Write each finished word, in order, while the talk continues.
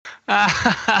Oh,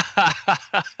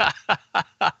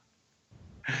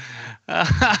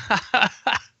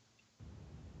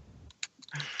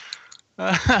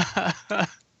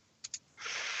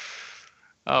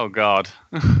 God.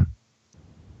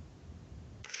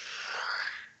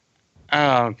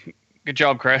 Oh, good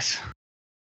job, Chris.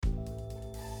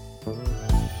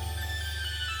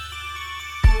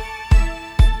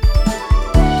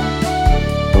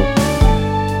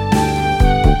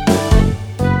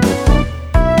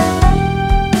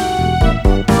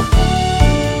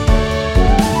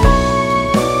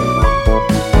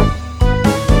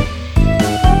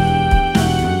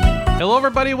 Hello,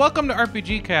 everybody. Welcome to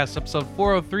RPGCast, episode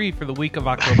 403 for the week of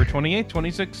October 28th,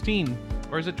 2016.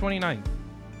 Or is it 29th?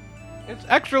 It's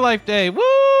Extra Life Day.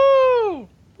 Woo!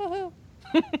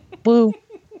 Woo.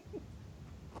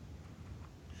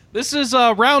 This is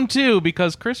round 2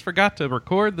 because Chris forgot to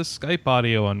record the Skype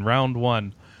audio on round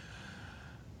 1.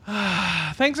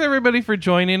 Thanks, everybody, for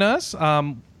joining us.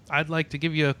 I'd like to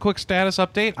give you a quick status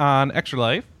update on Extra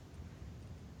Life.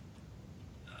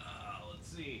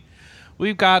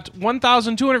 We've got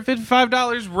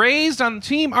 $1,255 raised on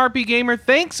Team RP Gamer.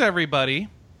 Thanks, everybody.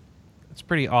 It's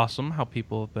pretty awesome how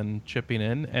people have been chipping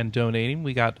in and donating.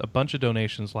 We got a bunch of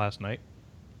donations last night.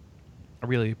 I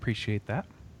really appreciate that.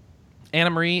 Anna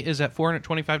Marie is at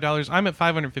 $425. I'm at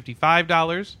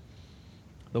 $555.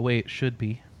 The way it should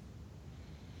be.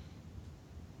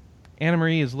 Anna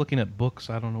Marie is looking at books.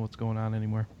 I don't know what's going on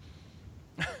anymore.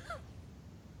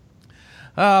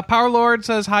 Power Lord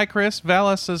says hi, Chris.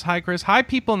 Valas says hi, Chris. Hi,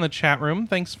 people in the chat room.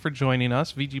 Thanks for joining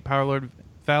us. VG Power Lord,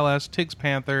 Valas, Tiggs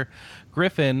Panther,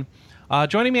 Griffin.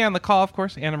 Joining me on the call, of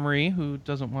course, Anna Marie, who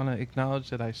doesn't want to acknowledge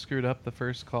that I screwed up the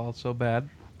first call so bad.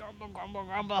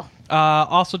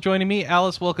 Also joining me,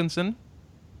 Alice Wilkinson.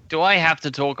 Do I have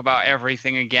to talk about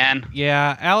everything again?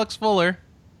 Yeah, Alex Fuller.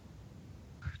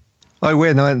 I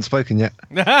win. I hadn't spoken yet.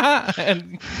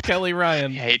 And Kelly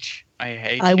Ryan. I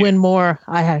hate I you. win more.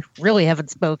 Really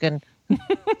haven't spoken.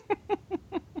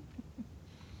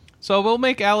 So we'll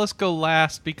make Alice go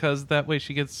last because that way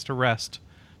she gets to rest.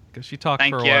 Because she talked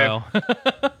Thank for a you. while.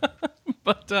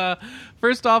 But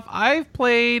first off, I've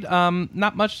played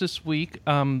not much this week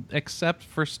except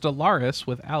for Stellaris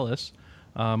with Alice,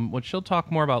 which she'll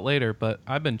talk more about later. But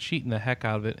I've been cheating the heck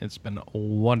out of it. It's been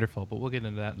wonderful, but we'll get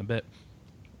into that in a bit.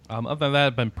 Other than that,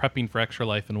 I've been prepping for Extra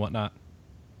Life and whatnot.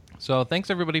 So thanks,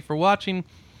 everybody, for watching.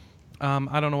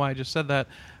 I don't know why I just said that.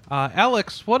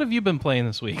 Alex, what have you been playing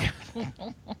this week?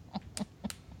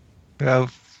 Well,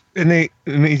 in the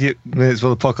immediate minutes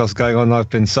while the podcast's going on, I've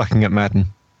been sucking at Madden.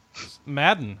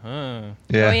 Madden?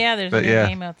 Yeah, Oh, yeah, there's a new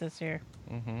game out this year.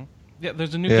 Mm-hmm. Yeah,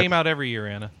 there's a new game out every year,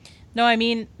 Anna. No, I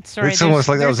mean, sorry, It's almost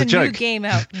like that was a new joke. game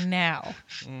out now.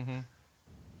 Mm-hmm.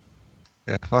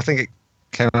 Yeah, I think it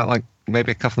came out like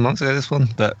maybe a couple of months ago, this one,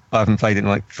 but I haven't played it in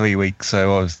like 3 weeks,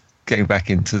 so I was getting back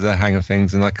into the hang of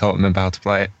things, and I can't remember how to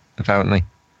play it, apparently.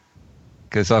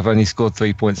 Because I've only scored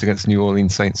 3 points against New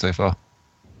Orleans Saints so far.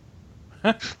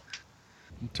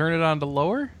 Turn it on to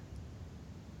lower?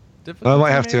 I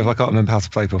might have to if I can't remember how to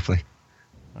play properly.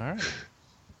 All right.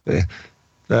 But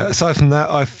yeah. Aside from that,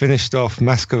 I've finished off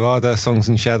Masquerada Songs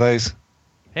and Shadows.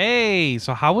 Hey,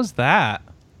 so how was that?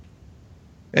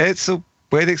 It's a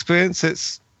weird experience.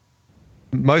 It's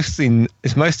mostly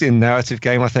a narrative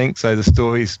game, I think. So the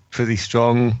story's pretty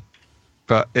strong,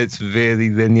 but it's really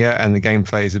linear, and the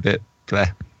gameplay is a bit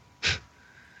bleh.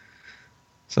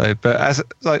 So, but as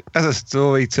a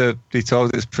story to be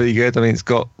told, it's pretty good. I mean, it's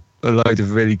got a load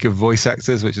of really good voice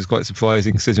actors, which is quite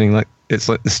surprising, considering it's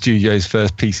like the studio's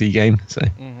first PC game. So,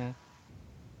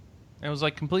 It was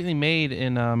like completely made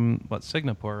in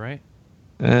Singapore, right?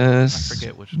 I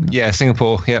forget which. Yeah,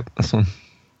 Singapore. Yep, that's one.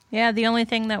 Yeah, the only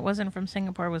thing that wasn't from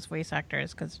Singapore was voice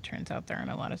actors, because it turns out there aren't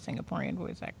a lot of Singaporean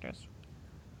voice actors.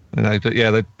 I know, but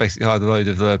yeah, they basically hired a load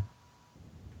of the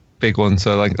big ones.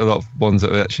 So like a lot of ones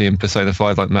that are actually in Persona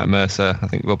 5, like Matt Mercer. I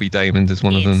think Robbie Damon is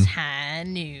one of them. It's high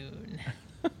noon.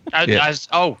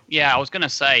 I was going to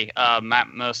say,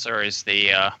 Matt Mercer is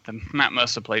the Matt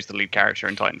Mercer plays the lead character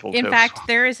in Titanfall 2. In fact,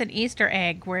 there is an Easter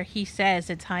egg where he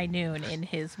says it's high noon in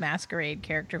his Masquerade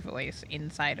character voice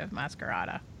inside of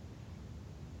Masquerada.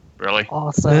 Really?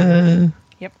 Awesome.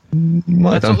 Yep.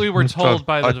 That's what we were told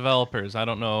by the developers. I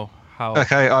don't know how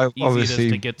easy it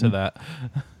is to get to that.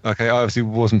 Okay, I obviously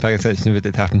wasn't paying attention if it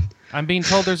did happen. I'm being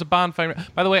told there's a bonfire.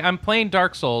 By the way, I'm playing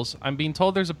Dark Souls. I'm being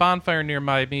told there's a bonfire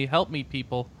nearby me. Help me,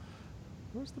 people.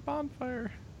 Where's the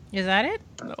bonfire? Is that it?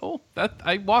 No.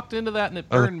 I walked into that and it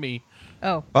burned me.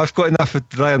 Oh. I've got enough of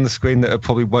delay on the screen that it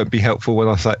probably won't be helpful when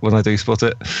I do spot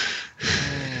it.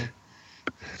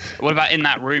 What about in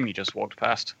that room you just walked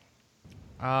past?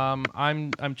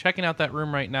 I'm checking out that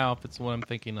room right now if it's the one I'm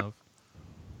thinking of.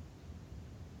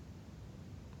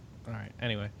 All right.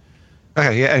 Anyway.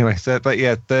 Okay. Yeah. Anyway. So, but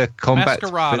yeah, the combat.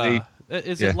 Masquerada.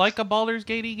 Is it like a Baldur's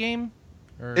Gate game?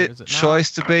 Or it is it not?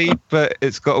 tries to be, but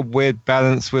it's got a weird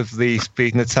balance with the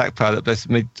speed and attack power that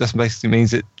basically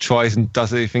means it tries and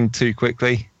does everything too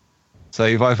quickly. So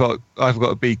I've got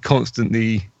to be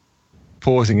constantly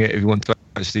pausing it if you want to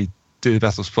actually do the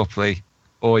battles properly,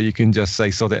 or you can just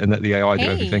say sod it and let the AI do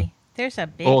everything. There's a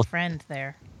big friend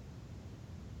there.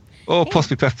 Or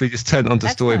possibly preferably just turn it onto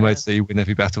story mode so you win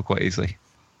every battle quite easily.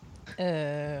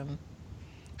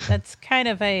 That's kind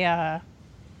of a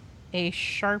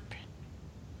sharp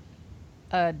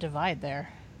divide there.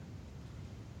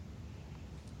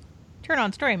 Turn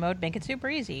on story mode, make it super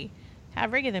easy.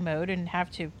 Have regular mode and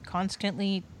have to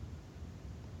constantly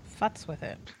futz with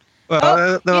it.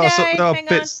 Well, there are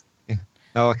bits. Yeah.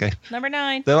 Oh, okay. Number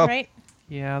 9, right?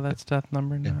 Yeah, that's death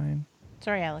number 9.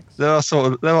 Sorry, Alex. There are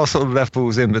sort of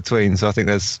levels in between, so I think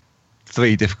there's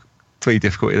three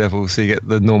difficulty levels. So you get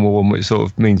the normal one, which sort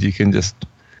of means you can just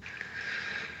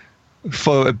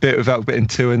follow it a bit without getting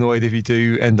too annoyed if you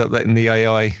do end up letting the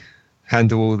AI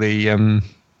handle all the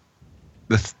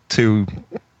two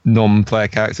non-player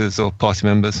characters or party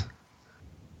members.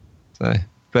 So,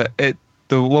 but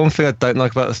the one thing I don't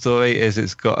like about the story is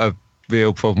it's got a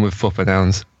real problem with proper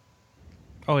nouns.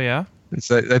 Oh yeah.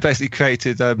 So they basically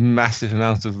created a massive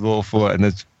amount of lore for it, and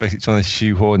they're basically trying to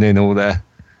shoehorn in all their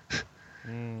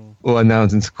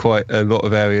nouns into quite a lot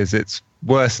of areas. It's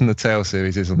worse than the Tale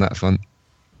series is on that front.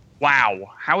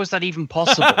 Wow, how is that even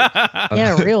possible?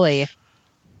 Yeah, really.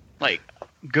 Like,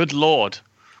 good lord.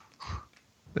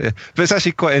 Yeah, but it's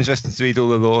actually quite interesting to read all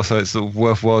the lore, so it's sort of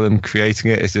worthwhile them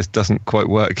creating it. It just doesn't quite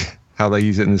work how they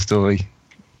use it in the story.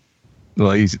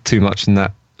 Well, they use it too much in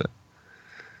that. But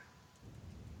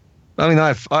I mean,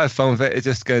 I have fun with it. It's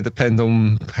just going to depend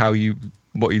on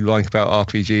what you like about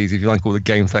RPGs. If you like all the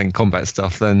gameplay and combat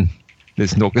stuff, then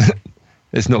it's not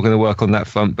going to work on that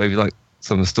front. But if you like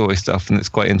some of the story stuff, then it's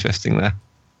quite interesting there.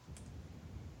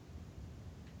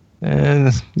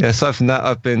 And yeah, aside from that,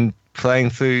 I've been playing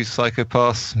through Psycho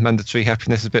Pass Mandatory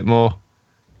Happiness a bit more.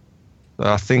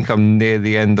 I think I'm near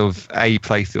the end of a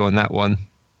playthrough on that one.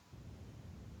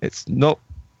 It's not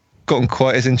gotten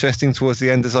quite as interesting towards the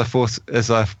end as I thought as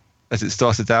it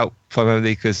started out,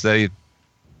 primarily because they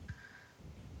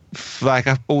flag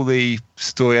up all the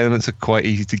story elements are quite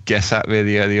easy to guess at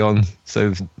really early on.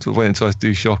 So when it tries to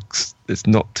do shocks, it's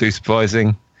not too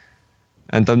surprising.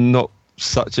 And I'm not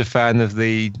such a fan of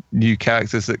the new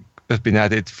characters that have been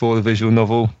added for the visual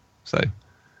novel. So,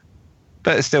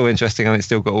 but it's still interesting. I mean, it's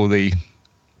still got all the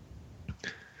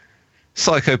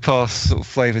Psycho Pass sort of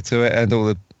flavour to it, and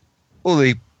all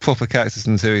the proper characters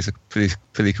in the series are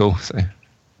pretty cool. So,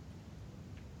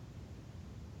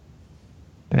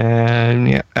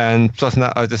 and plus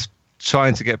that, I was just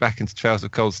trying to get back into Trails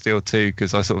of Cold Steel 2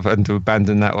 because I sort of had to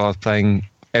abandon that while I was playing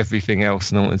everything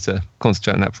else, and I wanted to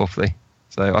concentrate on that properly.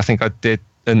 So I think I did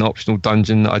an optional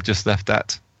dungeon that I just left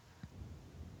at,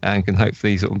 and can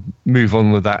hopefully sort of move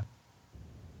on with that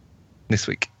this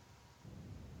week.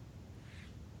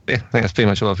 Yeah, I think that's pretty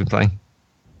much all I've been playing.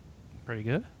 Pretty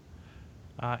good.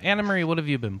 Anna Marie, what have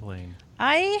you been playing?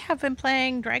 I have been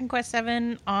playing Dragon Quest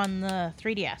VII on the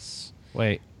 3DS.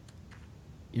 Wait,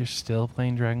 you're still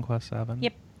playing Dragon Quest VII?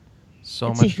 Yep.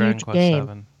 So It's a much Dragon huge Quest game.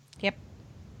 7. Yep.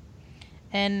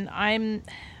 And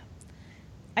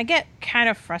I get kind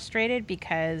of frustrated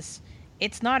because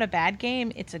it's not a bad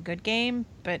game, it's a good game,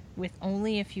 but with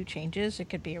only a few changes, it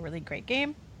could be a really great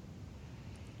game.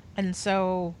 And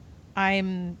so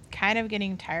I'm kind of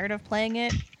getting tired of playing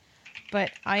it,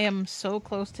 but I am so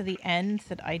close to the end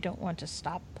that I don't want to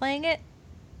stop playing it.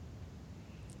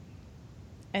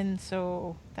 And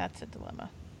so that's a dilemma.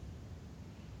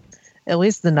 At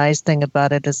least the nice thing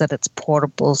about it is that it's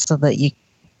portable so that you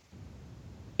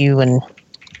can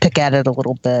pick at it a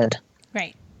little bit.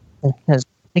 Right. Because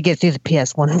to get through the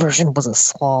PS1 version was a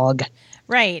slog.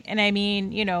 Right. And I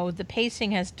mean, the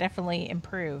pacing has definitely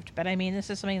improved. But I mean, this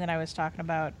is something that I was talking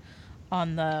about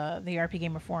on the RP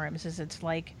Gamer forums, is it's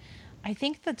like, I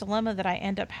think the dilemma that I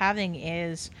end up having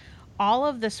is all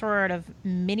of the sort of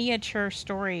miniature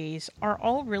stories are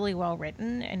all really well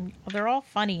written and they're all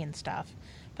funny and stuff,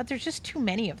 but there's just too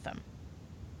many of them.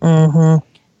 Mm-hmm.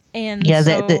 And yeah,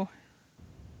 so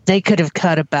they could have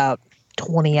cut about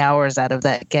 20 hours out of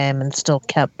that game and still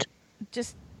kept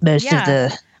just most of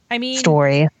the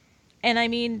story. And I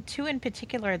mean, two in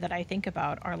particular that I think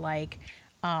about are like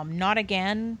Not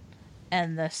Again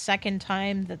and the second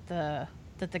time that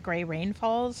the Gray Rain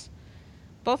falls.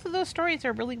 Both of those stories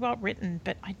are really well written,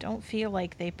 but I don't feel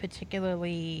like they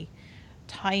particularly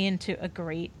tie into a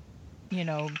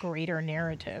greater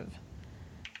narrative.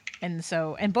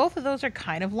 And both of those are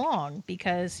kind of long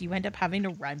because you end up having to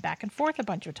run back and forth a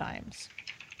bunch of times.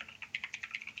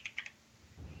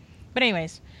 But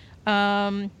anyways,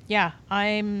 yeah,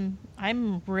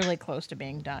 I'm really close to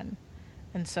being done.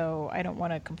 And so I don't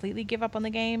want to completely give up on the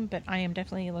game, but I am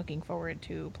definitely looking forward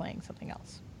to playing something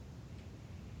else.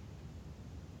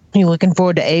 Are you looking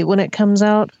forward to 8 when it comes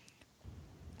out?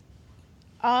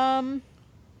 I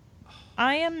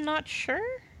am not sure.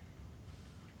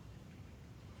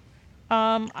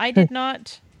 I did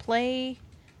not play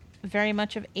very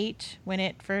much of 8 when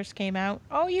it first came out.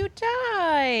 Oh, you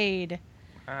died!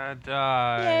 I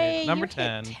died. Yay, Number you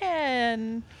 10. hit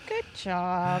 10. Good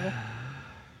job.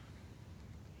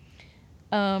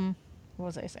 What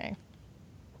was I saying?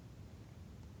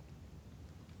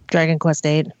 Dragon Quest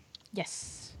 8.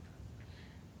 Yes.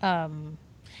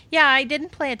 Yeah, I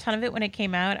didn't play a ton of it when it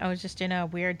came out. I was just in a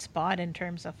weird spot in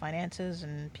terms of finances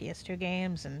and PS2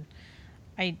 games, and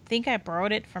I think I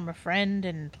borrowed it from a friend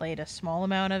and played a small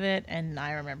amount of it, and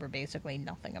I remember basically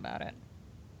nothing about it.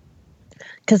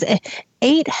 Because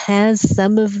 8 has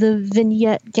some of the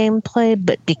vignette gameplay,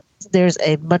 but there's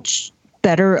a much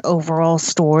better overall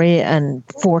story and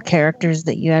 4 characters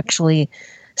that you actually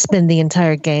spend the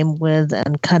entire game with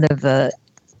and kind of a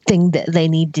thing that they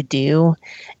need to do.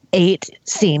 8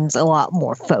 seems a lot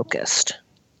more focused.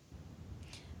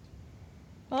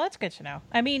 Well, that's good to know.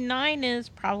 I mean, 9 is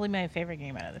probably my favorite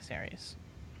game out of the series.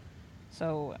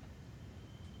 So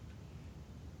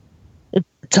It's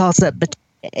a toss-up between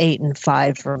 8 and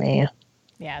 5 for me.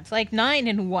 yeah, it's like 9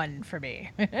 and 1 for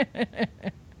me.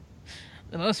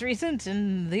 The most recent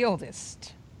and the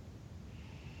oldest.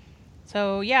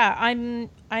 So yeah, I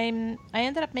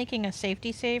ended up making a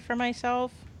safety save for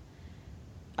myself.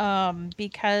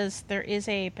 Because there is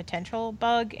a potential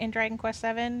bug in Dragon Quest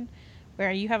VII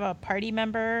where you have a party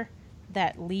member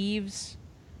that leaves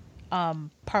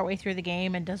partway through the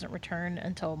game and doesn't return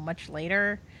until much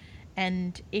later.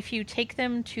 And if you take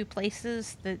them to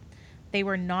places that they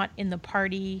were not in the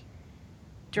party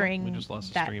during we just lost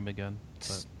the that stream again.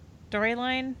 But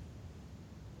storyline,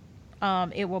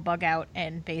 it will bug out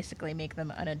and basically make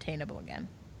them unattainable again.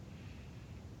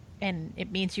 And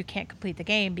it means you can't complete the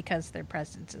game because their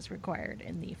presence is required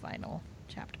in the final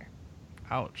chapter.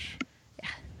 ouch.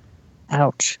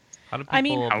 Ouch. How do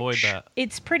people avoid that?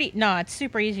 It's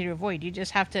super easy to avoid. You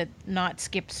just have to not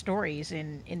skip stories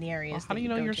in the areas. Well, how do you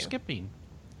know you're skipping?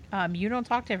 You don't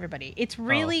talk to everybody. It's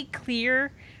really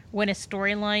clear when a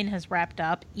storyline has wrapped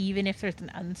up, even if there's an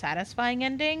unsatisfying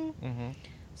ending. Mm-hmm.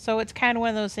 So it's kind of one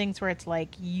of those things where it's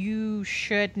like, you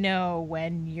should know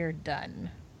when you're done.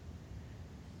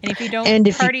 And if you don't,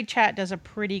 party chat does a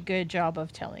pretty good job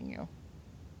of telling you.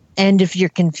 And if you're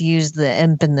confused, the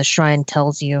imp in the shrine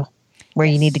tells you where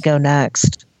you need to go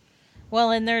next. Well,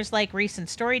 and there's like recent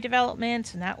story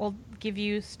developments, and that will give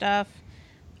you stuff.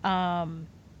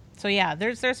 So yeah,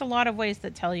 there's a lot of ways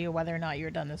that tell you whether or not you're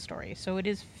done the story. So it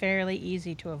is fairly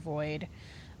easy to avoid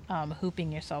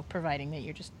hooping yourself, providing that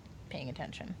you're just paying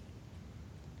attention.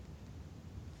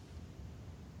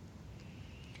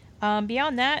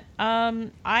 Beyond that,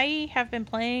 I have been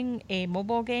playing a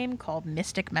mobile game called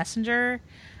Mystic Messenger.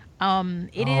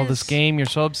 This game, you're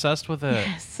so obsessed with it.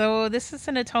 Yeah, so this is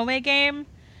an Otome game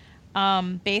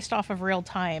based off of real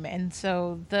time. And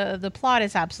so the plot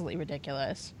is absolutely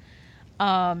ridiculous.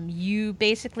 You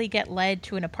basically get led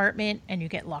to an apartment and you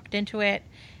get locked into it.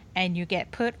 And you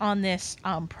get put on this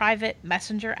private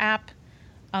messenger app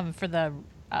for the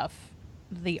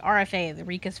RFA, the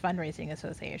Rika's Fundraising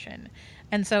Association.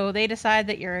 And so they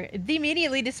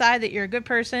immediately decide that you're a good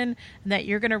person and that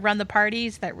you're going to run the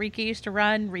parties that Rika used to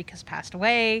run. Rika's passed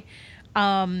away.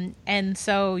 And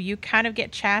so you kind of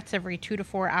get chats every 2 to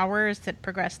 4 hours that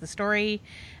progress the story.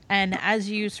 And as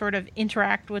you sort of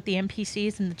interact with the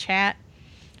NPCs in the chat,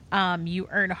 you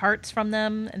earn hearts from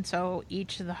them. And so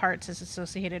each of the hearts is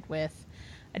associated with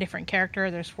a different character.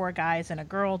 There's 4 guys and a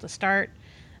girl to start.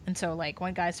 And so, like,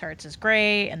 one guy's hearts is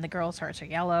gray, and the girl's hearts are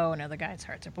yellow, and another guy's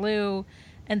hearts are blue.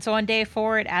 And so on day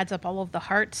 4, it adds up all of the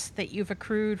hearts that you've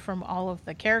accrued from all of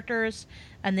the characters,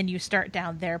 and then you start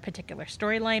down their particular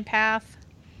storyline path.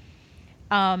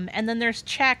 And then there's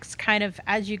checks kind of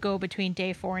as you go between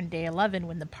day 4 and day 11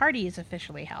 when the party is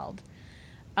officially held.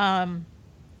 And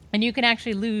you can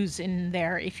actually lose in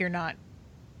there if you're not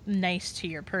nice to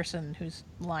your person whose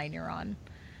line you're on.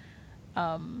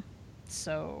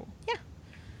 So, yeah.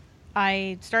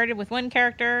 I started with one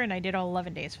character, and I did all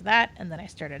 11 days for that, and then I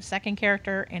started a second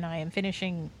character, and I am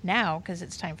finishing now, because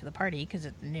it's time for the party, because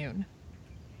it's noon.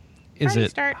 Is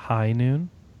it high noon?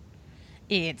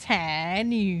 It's high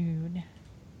noon.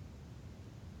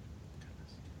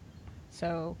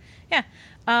 So yeah,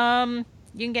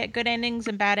 you can get good endings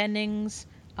and bad endings.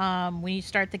 When you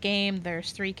start the game,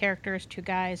 there's 3 characters, 2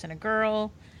 guys and a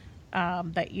girl,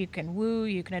 that you can woo.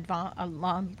 You can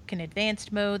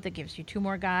advanced mode that gives you 2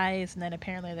 more guys, and then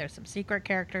apparently there's some secret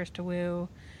characters to woo.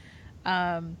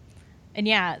 And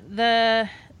yeah,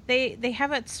 they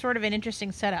have a sort of an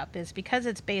interesting setup, is because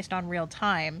it's based on real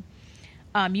time.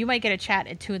 You might get a chat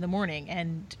at 2 a.m,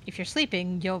 and if you're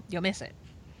sleeping, you'll miss it.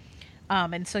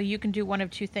 And so you can do one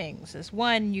of 2 things. Is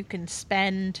one, you can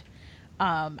spend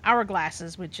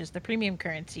hourglasses, which is the premium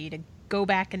currency, to go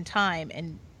back in time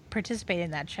and participate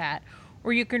in that chat,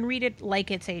 or you can read it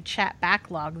like it's a chat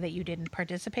backlog that you didn't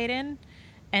participate in,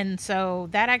 and so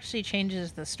that actually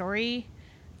changes the story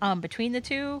between the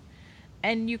 2.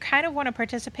 And you kind of want to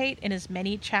participate in as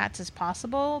many chats as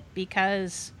possible,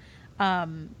 because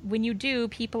when you do,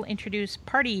 people introduce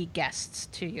party guests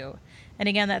to you. And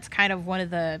again, that's kind of one of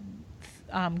the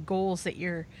goals that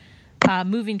you're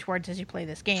moving towards as you play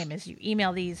this game, is you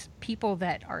email these people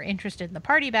that are interested in the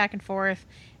party back and forth,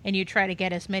 and you try to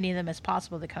get as many of them as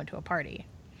possible to come to a party.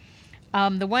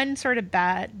 The one sort of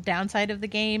bad downside of the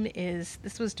game is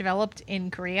this was developed in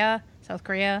Korea, South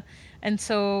Korea, and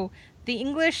so the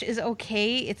English is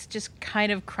okay. It's just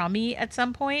kind of crummy at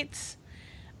some points.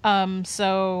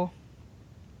 Sometimes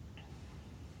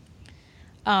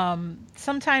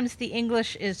the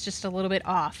English is just a little bit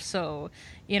off. So,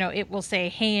 it will say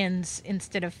hands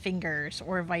instead of fingers,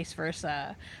 or vice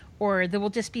versa. Or there will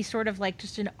just be sort of like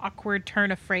just an awkward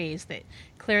turn of phrase that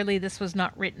clearly this was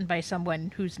not written by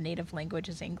someone whose native language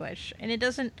is English. And it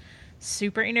doesn't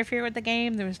super interfere with the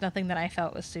game. There was nothing that I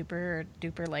felt was super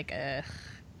duper like ugh.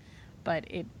 But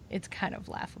it's kind of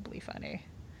laughably funny.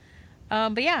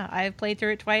 But yeah, I've played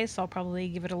through it twice. I'll probably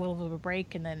give it a little bit of a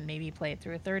break and then maybe play it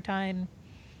through a 3rd time.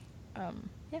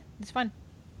 Yeah, it's fun.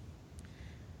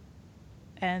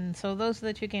 And so those are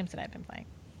the 2 games that I've been playing.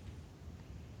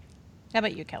 How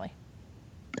about you, Kelly?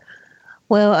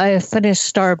 Well, I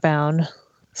finished Starbound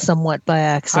somewhat by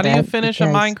accident. How do you finish a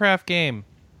Minecraft game?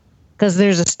 Because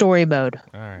there's a story mode.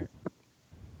 All right.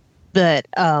 But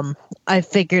I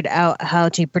figured out how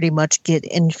to pretty much get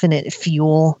infinite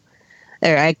fuel.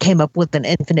 Or I came up with an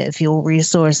infinite fuel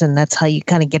resource, and that's how you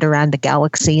kind of get around the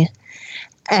galaxy.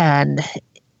 And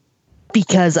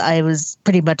because I was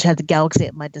pretty much had the galaxy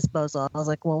at my disposal, I was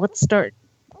like, well, let's start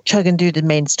chugging through the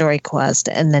main story quest,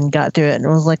 and then got through it and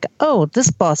was like, oh,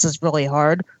 this boss is really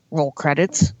hard. Roll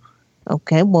credits.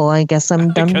 Okay, well, I guess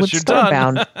I'm done with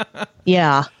Starbound.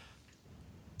 Yeah.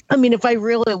 I mean, if I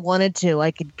really wanted to,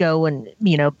 I could go and,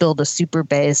 build a super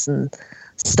base and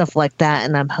stuff like that.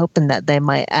 And I'm hoping that they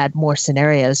might add more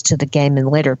scenarios to the game in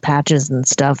later patches and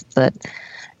stuff. But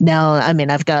now, I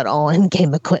mean, I've got all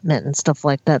in-game equipment and stuff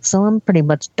like that. So I'm pretty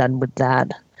much done with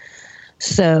that.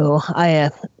 So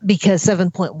because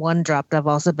 7.1 dropped, I've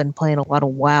also been playing a lot of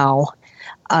WoW.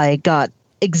 I got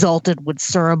exalted with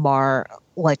Suramar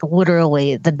like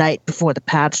literally the night before the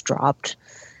patch dropped.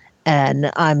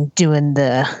 And I'm doing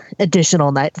the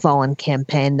additional Nightfallen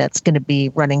campaign that's going to be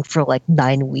running for like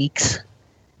 9 weeks,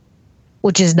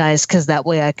 which is nice because that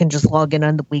way I can just log in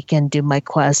on the weekend, do my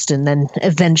quest, and then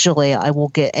eventually I will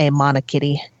get a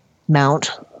Monokitty mount,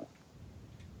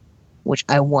 which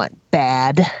I want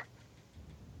bad.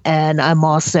 And I'm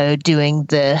also doing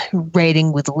the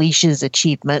raiding with leashes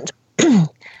achievement.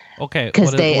 Okay,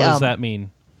 what does that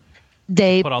mean?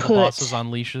 They put all the bosses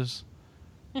on leashes?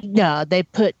 No, they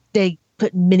put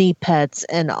mini pets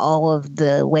in all of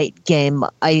the late game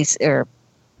ice or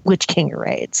Witch King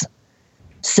raids.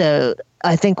 So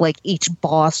I think like each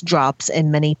boss drops a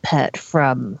mini pet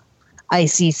from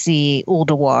ICC,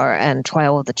 Ulduar, and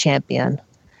Trial of the Champion.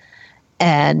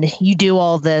 And you do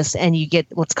all this and you get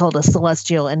what's called a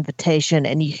celestial invitation,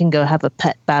 and you can go have a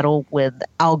pet battle with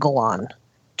Algalon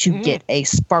to get a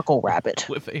Sparkle Rabbit.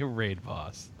 With a raid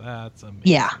boss. That's amazing.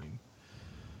 Yeah.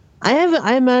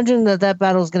 I imagine that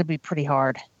battle is going to be pretty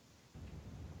hard.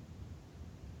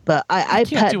 But I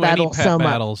pet battle so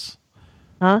much.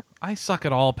 Huh? I suck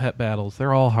at all pet battles.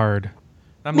 They're all hard.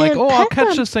 I'm like, I'll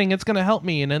catch this thing. It's going to help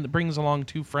me. And then it brings along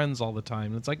 2 friends all the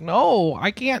time. And it's like, no,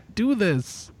 I can't do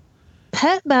this.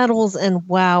 Pet battles in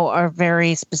WoW are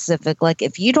very specific. Like,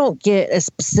 if you don't get a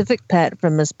specific pet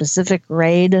from a specific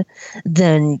raid,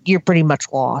 then you're pretty much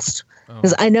lost.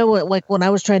 Because I know, like, when I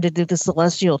was trying to do the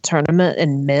Celestial Tournament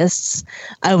in Mists,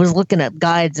 I was looking at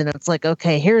guides, and it's like,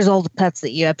 okay, here's all the pets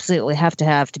that you absolutely have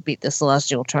to beat the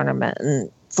Celestial Tournament. And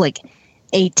it's like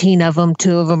 18 of them.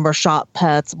 2 of them are shop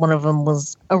pets. 1 of them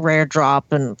was a rare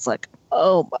drop, and it's like,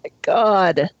 oh my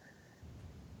god.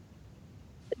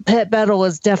 Pet Battle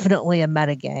is definitely a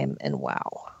metagame in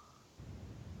WoW.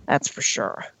 That's for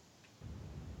sure.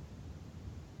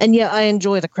 And yet I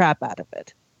enjoy the crap out of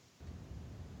it.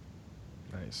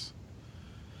 Nice.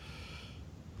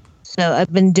 So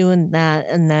I've been doing that,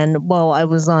 and then while I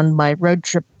was on my road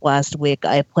trip last week,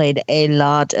 I played a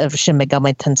lot of Shin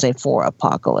Megami Tensei 4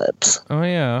 Apocalypse. Oh,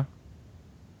 yeah.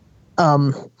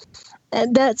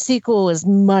 And that sequel is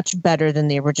much better than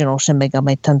the original Shin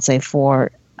Megami Tensei 4.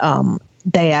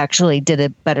 They actually did a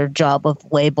better job of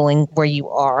labeling where you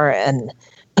are and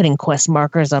putting quest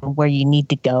markers on where you need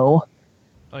to go.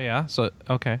 Oh, yeah? So,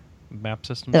 okay. Map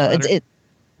system better?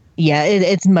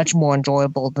 It's much more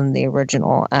enjoyable than the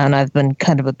original, and I've been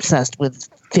kind of obsessed with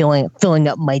filling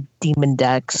up my demon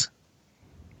decks.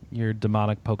 Your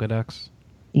demonic Pokedex?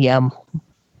 Yeah,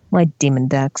 my demon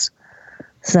decks.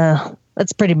 So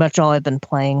that's pretty much all I've been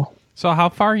playing. So how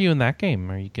far are you in that game?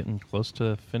 Are you getting close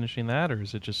to finishing that, or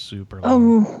is it just super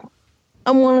long?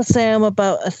 I want to say I'm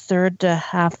about a third to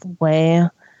halfway.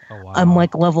 Oh, wow. I'm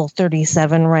like level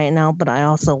 37 right now, but I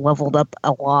also leveled up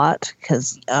a lot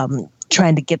because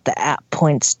trying to get the app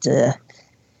points to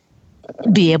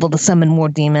be able to summon more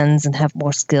demons and have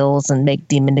more skills and make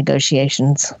demon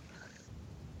negotiations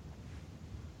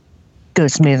go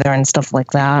smoother and stuff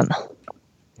like that.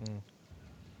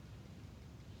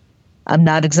 I'm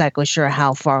not exactly sure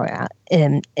how far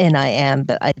in I am,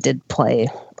 but I did play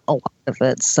a lot of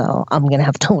it, so I'm going to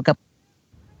have to look up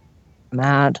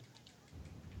that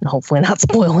and hopefully not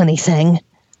spoil anything.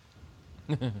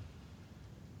 Well,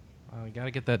 you got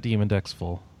to get that demon dex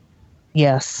full.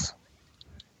 Yes.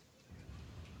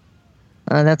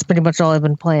 That's pretty much all I've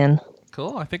been playing.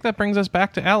 Cool. I think that brings us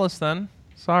back to Alice then.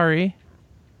 Sorry.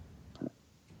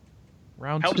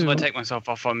 Round Helps 2. if I take myself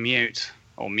off on mute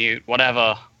or mute,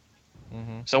 whatever.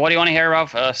 Mm-hmm. So what do you want to hear about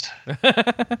first?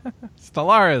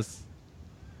 Stellaris.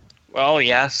 Well,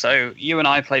 yeah, so you and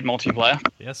I played multiplayer.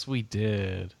 Yes, we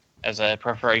did. As a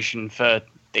preparation for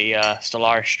the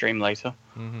Stellaris stream later.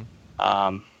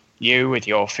 Mm-hmm. You with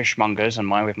your fishmongers and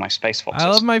mine with my space foxes. I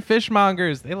love my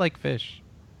fishmongers. They like fish.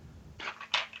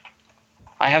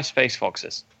 I have space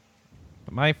foxes.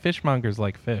 But my fishmongers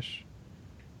like fish.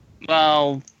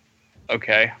 Well,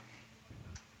 okay.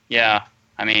 Yeah,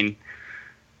 I mean,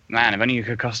 man, if only you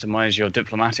could customize your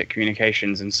diplomatic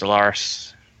communications in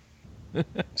Stellaris.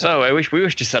 So, we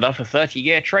wish to set up a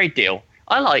 30-year trade deal.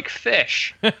 I like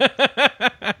fish.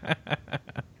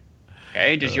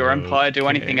 Okay, does your empire do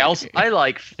anything else? I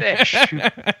like fish.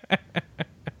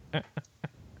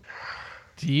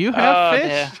 Do you have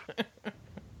fish?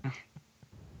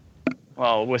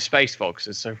 Well, we're space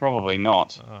foxes, so probably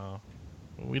not. Oh,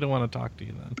 we don't want to talk to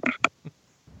you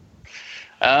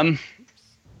then.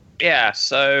 Yeah,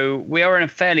 so we are in a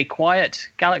fairly quiet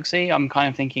galaxy. I'm kind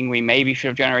of thinking we maybe should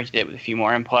have generated it with a few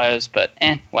more empires, but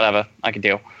whatever, I could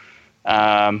deal.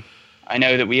 I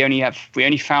know that we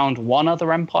only found one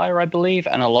other empire, I believe,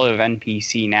 and a lot of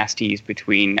NPC nasties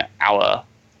between our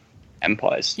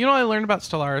empires. You know, I learned about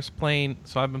Stellaris playing,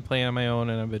 so I've been playing on my own,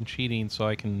 and I've been cheating so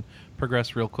I can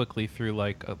progress real quickly through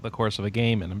the course of a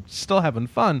game, and I'm still having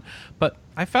fun. But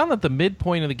I found that the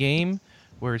midpoint of the game,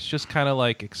 where it's just kind of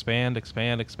like expand,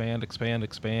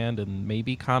 and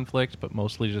maybe conflict, but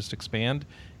mostly just expand,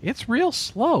 it's real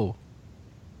slow.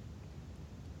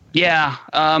 Yeah,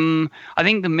 I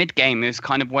think the mid game is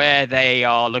kind of where they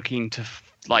are looking to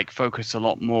focus a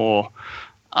lot more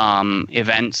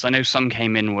events. I know some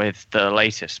came in with the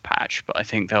latest patch, but I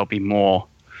think there'll be more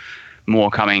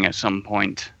coming at some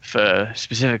point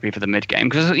specifically for the mid game,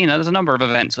 because there's a number of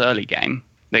events early game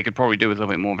they could probably do with a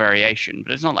little bit more variation,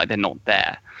 but it's not like they're not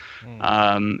there.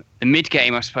 The mid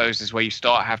game, I suppose, is where you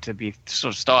have to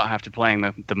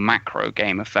playing the macro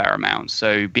game a fair amount.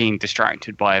 So being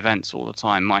distracted by events all the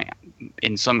time might,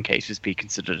 in some cases, be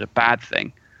considered a bad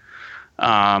thing.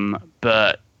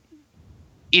 But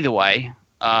either way,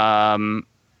 well,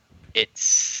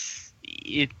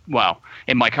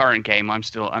 in my current game,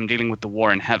 I'm dealing with the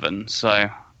war in heaven. So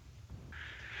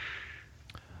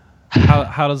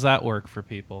how does that work for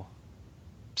people?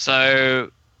 So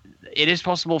it is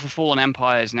possible for fallen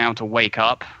empires now to wake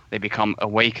up. They become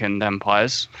awakened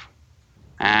empires.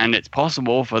 And it's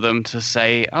possible for them to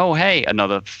say, oh, hey,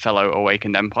 another fellow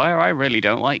awakened empire, I really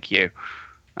don't like you.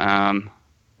 And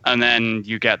then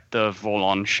you get the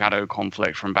Vorlon shadow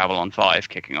conflict from Babylon 5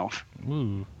 kicking off.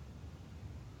 Ooh.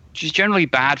 Which is generally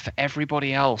bad for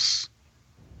everybody else.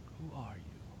 Who are you?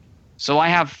 So I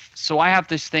have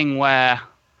this thing where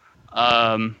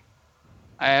in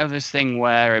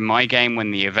my game,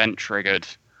 when the event triggered,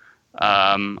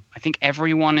 I think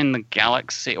everyone in the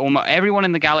galaxy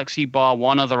bar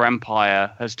one other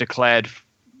empire has declared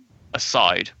a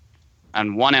side,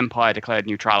 and one empire declared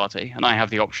neutrality, and I have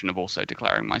the option of also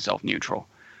declaring myself neutral.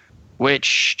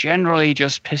 which generally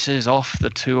just pisses off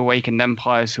the two awakened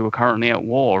empires who are currently at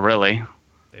war, really.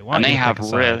 They want And you they to have pick a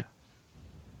side. really,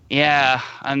 yeah,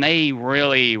 and they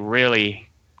really, really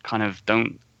kind of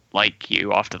don't like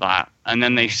you after that. And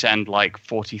then they send like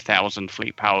 40,000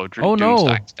 fleet power Oh, no.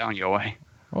 doomstacks down your way.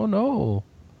 Oh no,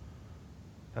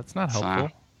 that's not So,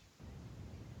 helpful.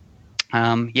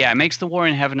 Yeah, it makes the War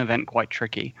in Heaven event quite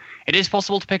tricky. It is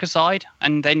possible to pick a side,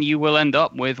 and then you will end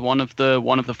up with one of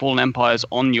the fallen empires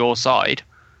on your side.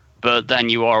 But then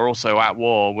you are also at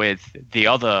war with the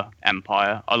other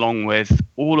empire, along with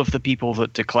all of the people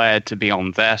that declared to be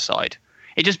on their side.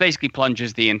 It just basically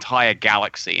plunges the entire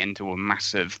galaxy into a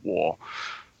massive war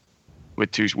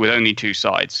with only two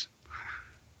sides.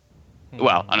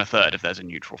 Well, and a third if there's a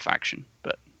neutral faction.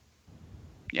 But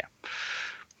yeah,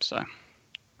 so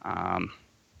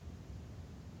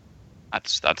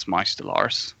that's my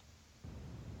Stellaris.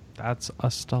 That's a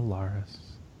Stellaris.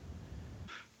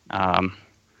 I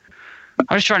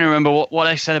was trying to remember what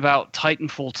I said about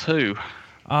Titanfall 2.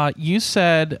 You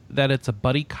said that it's a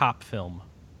buddy cop film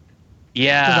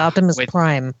Yeah, With Optimus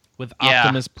Prime. with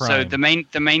Optimus Prime, So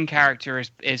the main character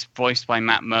is voiced by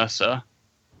Matt Mercer,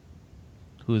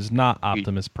 who is not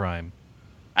Optimus Prime.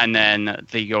 and then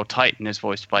your Titan is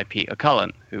voiced by Peter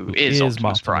Cullen, who is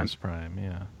Optimus Prime.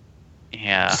 Yeah.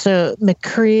 Yeah, So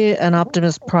McCree and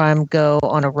Optimus Prime go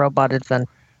on a robot adventure.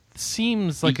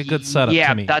 Seems like a good setup yeah,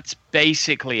 to me. that's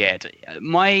basically it.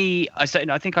 I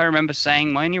think I remember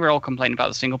saying my only real complaint about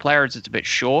the single player is it's a bit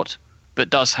short, but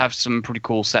does have some pretty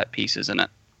cool set pieces in it.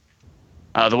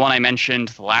 The one I mentioned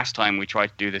the last time we tried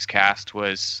to do this cast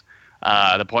was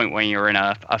the point where you're in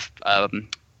a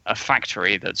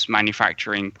factory that's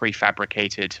manufacturing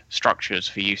prefabricated structures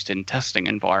for use in testing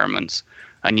environments,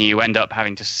 and you end up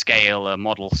having to scale a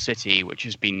model city which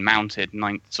has been mounted,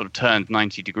 sort of turned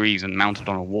 90 degrees and mounted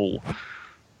on a wall,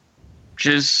 which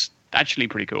is actually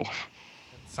pretty cool.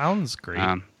 Sounds great.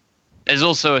 There's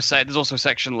also a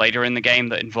section later in the game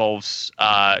that involves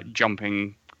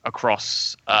jumping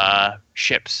across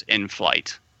ships in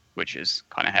flight, which is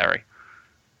kind of hairy.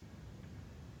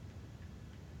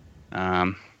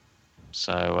 Yeah.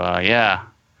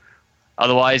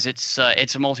 Otherwise, it's a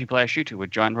multiplayer shooter with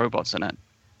giant robots in it.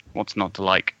 What's not to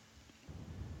like?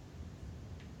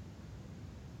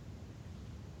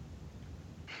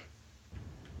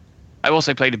 I've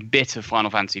also played a bit of Final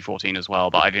Fantasy XIV as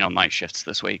well, but I've been on night shifts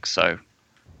this week, so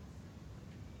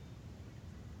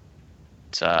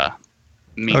it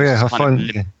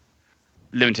means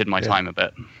limited my time a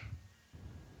bit.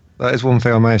 That is one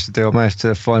thing I managed to do. I managed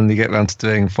to finally get around to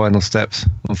doing final steps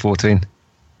on 14.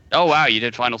 Oh wow, you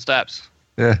did Final Steps.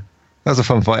 Yeah, that was a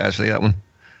fun fight actually. That one.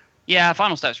 Yeah,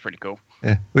 Final Steps pretty cool.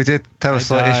 Yeah, we did have a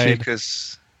slight issue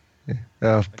because. Yeah,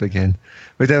 I'll begin.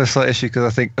 We did have a slight issue because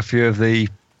I think a few of the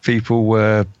people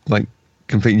were like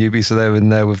complete newbies, so they were in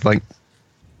there with like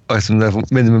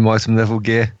minimum item level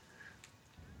gear.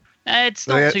 It's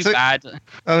not too bad.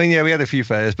 I mean, yeah, we had a few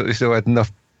failures, but we still had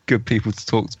enough good people to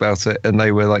talk about it, and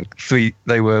they were like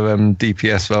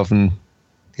DPS rather than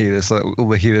healers. Like all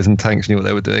the healers and tanks knew what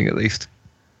they were doing at least.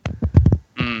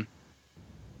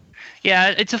 Yeah,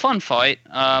 it's a fun fight.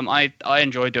 I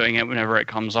enjoy doing it whenever it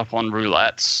comes up on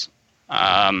roulettes.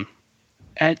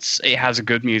 It has a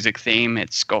good music theme.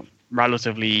 It's got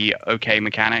relatively okay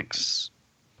mechanics.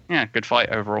 Yeah, good fight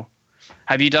overall.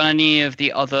 Have you done any of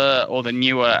the other or the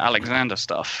newer Alexander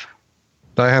stuff?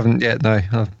 I haven't yet. No,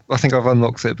 I think I've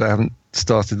unlocked it, but I haven't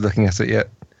started looking at it yet.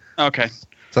 Okay.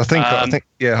 So I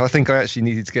think I actually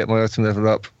needed to get my item level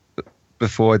up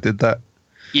before I did that.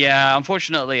 Yeah,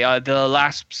 unfortunately, the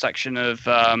last section of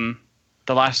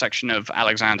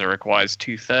Alexander requires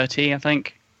 230, I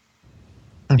think.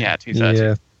 Yeah,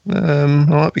 230. Yeah, I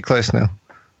might be close now.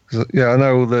 Yeah, I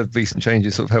know all the recent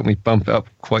changes sort of helped me bump it up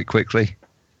quite quickly.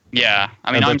 Yeah,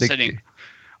 I mean, I'm sitting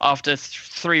after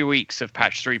 3 weeks of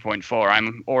patch 3.4.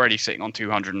 I'm already sitting on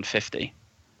 250.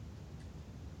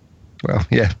 Well,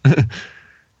 yeah. Yes,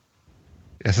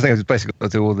 I think I was basically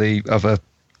got to do all the other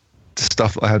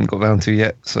stuff that I hadn't got around to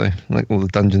yet. So, like all the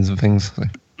dungeons and things. So.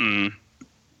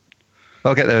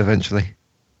 I'll get there eventually.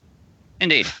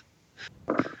 Indeed.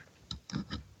 All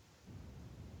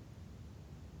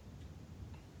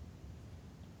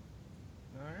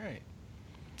right.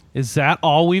 Is that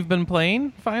all we've been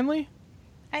playing, finally?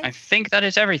 I think that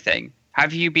is everything.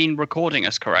 Have you been recording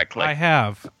us correctly? I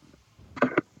have.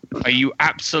 Are you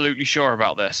absolutely sure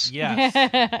about this? Yes.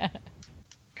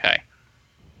 Okay.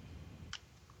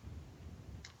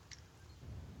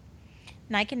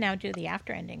 And I can now do the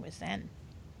after ending with Zen.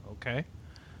 Okay.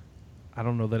 I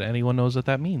don't know that anyone knows what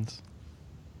that means.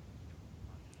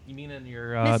 You mean in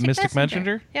your Mystic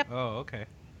Messenger? Yep. Oh, okay.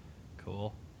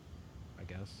 Cool.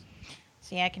 guess.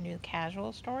 See, I can do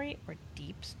casual story or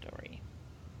deep story.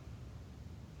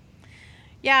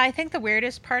 Yeah, I think the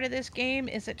weirdest part of this game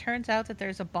is it turns out that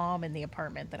there's a bomb in the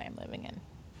apartment that I'm living in.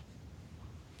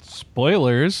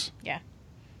 Spoilers Yeah.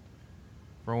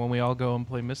 for when we all go and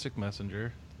play Mystic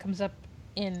Messenger. Comes up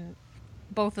in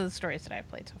both of the stories that I've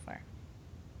played so far.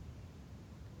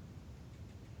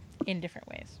 In different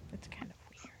ways. It's kind of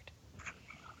weird.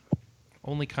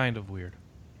 Only kind of weird.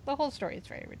 The whole story is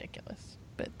very ridiculous,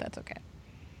 but that's okay.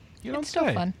 You don't It's still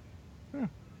say. fun.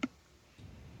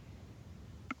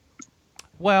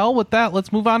 Well, with that,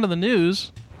 let's move on to the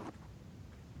news.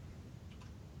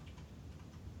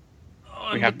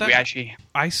 We actually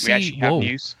have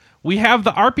news. We have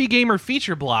the RP Gamer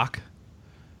feature block.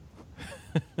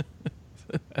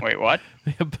 Wait, what?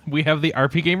 We have the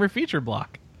RP Gamer feature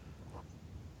block.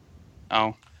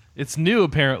 Oh. It's new,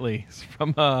 apparently. It's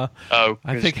from I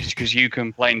think because you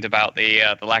complained about the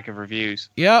lack of reviews.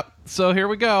 Yep. So here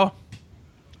we go.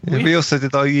 Yeah, we also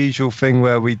did our usual thing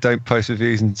where we don't post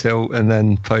reviews and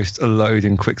then post a load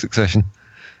in quick succession.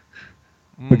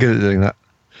 We're good at doing that.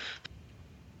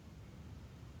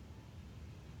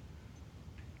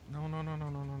 No.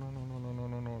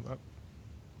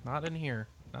 Not in here.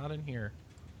 Not in here.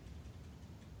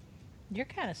 You're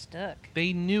kind of stuck.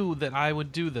 They knew that I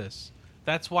would do this.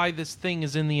 That's why this thing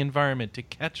is in the environment, to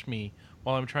catch me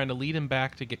while I'm trying to lead him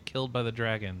back to get killed by the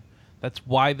dragon. That's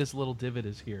why this little divot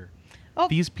is here. Oh.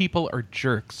 These people are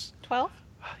jerks. 12?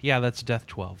 Yeah, that's Death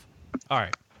 12. All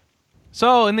right.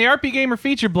 So, in the RP Gamer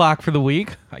feature block for the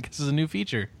week, I guess this is a new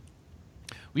feature,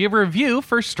 we have a review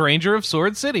for Stranger of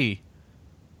Sword City.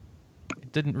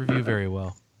 It didn't review very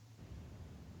well.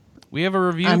 We have a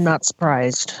review. I'm not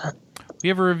surprised. We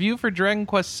have a review for Dragon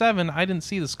Quest VII. I didn't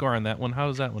see the score on that one. How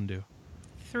does that one do?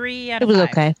 3 out It of was 5.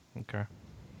 okay. Okay.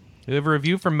 We have a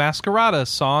review for Masquerada,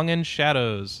 Song and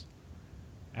Shadows.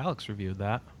 Alex reviewed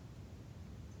that.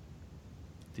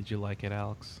 Did you like it,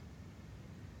 Alex?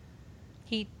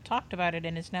 He talked about it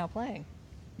and is now playing.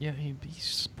 Yeah, he's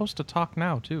supposed to talk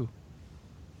now, too.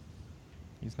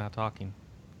 He's not talking.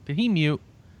 Did he mute?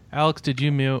 Alex, did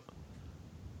you mute?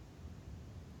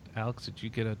 Alex, did you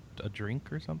get a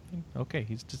drink or something? Okay,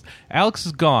 he's just... Alex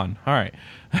is gone. All right.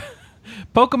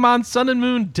 Pokemon Sun and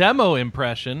Moon demo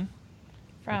impression.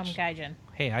 From Gaijin.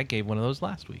 Hey, I gave one of those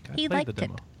last week. I He played the liked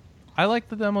demo. it. I like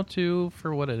the demo, too,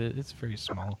 for what it is. It's very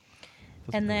small.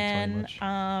 Doesn't And really tell you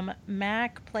then much.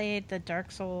 Mac played the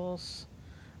Dark Souls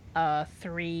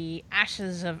 3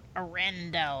 Ashes of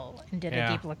Arendelle and did a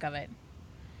deep look of it.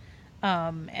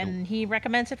 And he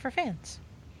recommends it for fans.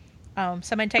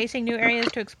 Some enticing new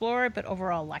areas to explore, but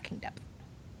overall lacking depth.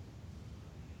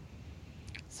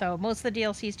 So most of the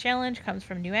DLC's challenge comes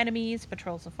from new enemies.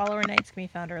 Patrols of follower knights can be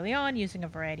found early on, using a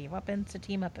variety of weapons to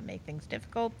team up and make things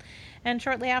difficult. And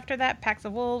shortly after that, packs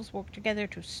of wolves work together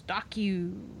to stalk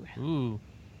you. Ooh.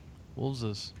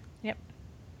 Wolves. Yep.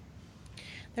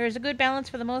 There is a good balance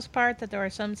for the most part, that there are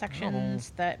some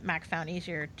sections that Mac found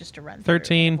easier just to run through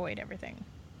 13. and avoid everything.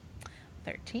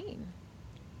 13.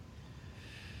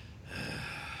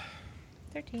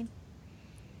 13.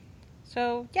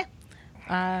 So, yeah.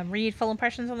 Read full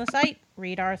impressions on the site,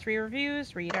 read our 3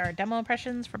 reviews, read our demo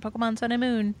impressions for Pokemon Sun and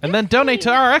Moon. And then donate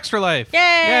to our Extra Life.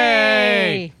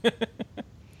 Yay!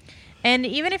 And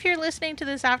even if you're listening to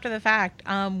this after the fact,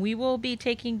 we will be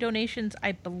taking donations,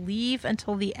 I believe,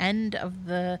 until the end of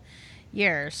the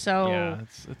year. So Yeah,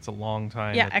 it's a long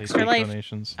time. yeah, that they Extra take Life.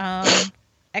 Donations.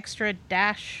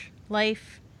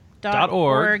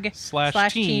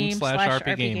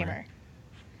 extra-life.org/team/RPGamer.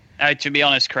 To be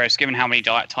honest, Chris, given how many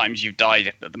times you've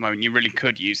died at the moment, you really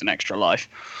could use an extra life.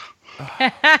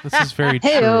 This is very true.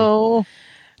 Heyo.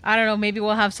 I don't know. Maybe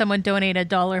we'll have someone donate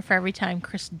 $1 for every time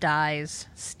Chris dies.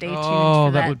 Stay tuned Oh,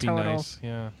 for that that would be total. nice.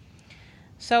 Yeah.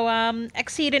 So,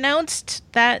 Xseed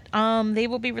announced that they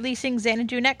will be releasing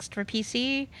Xanadu Next for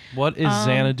PC. What is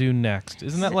Xanadu Next?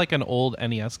 Isn't that like an old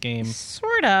NES game?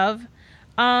 Sort of.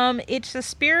 It's a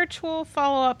spiritual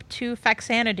follow-up to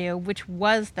Faxanadu, which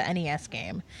was the NES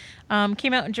game.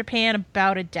 Came out in Japan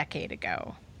about a decade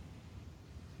ago.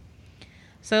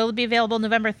 So it'll be available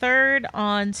November 3rd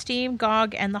on Steam,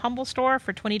 GOG, and the Humble Store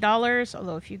for $20.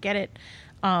 Although if you get it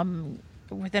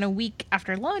within a week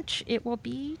after launch, it will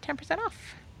be 10%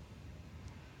 off.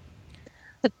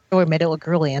 The story made it look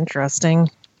really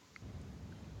interesting.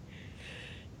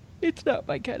 It's not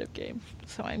my kind of game,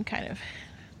 so I'm kind of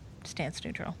stance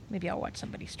neutral. Maybe I'll watch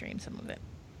somebody stream some of it.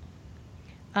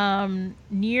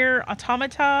 Nier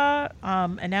Automata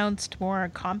announced more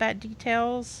combat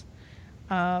details,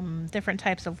 different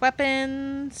types of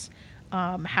weapons,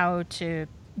 how to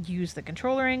use the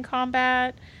controller in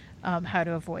combat, how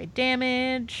to avoid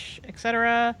damage,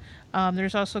 etc.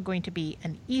 There's also going to be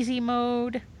an easy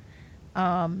mode.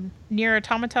 Nier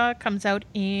Automata comes out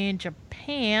in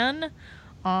Japan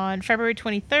on February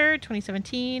 23rd,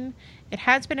 2017. It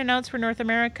has been announced for North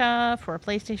America for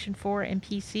PlayStation 4 and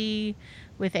PC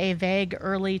with a vague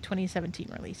early 2017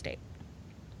 release date.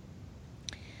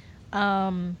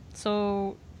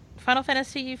 So Final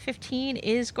Fantasy 15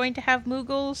 is going to have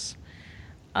Moogles.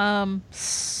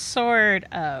 Sort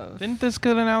of. Didn't this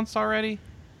get announced already?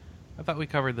 I thought we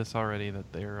covered this already,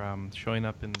 that they're showing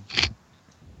up in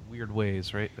weird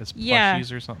ways, right? As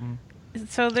plushies or something.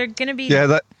 So they're going to be...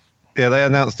 Yeah, they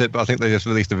announced it, but I think they just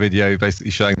released a video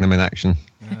basically showing them in action.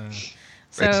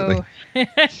 So,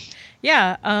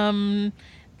 yeah.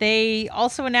 They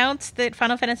also announced that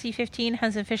Final Fantasy 15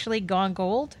 has officially gone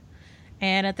gold.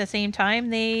 And at the same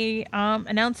time, they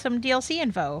announced some DLC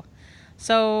info.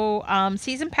 So,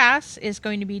 Season Pass is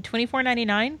going to be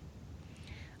 $24.99.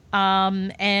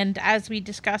 And as we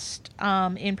discussed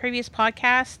in previous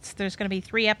podcasts, there's going to be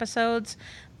 3 episodes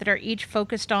that are each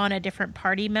focused on a different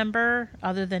party member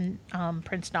other than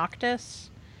Prince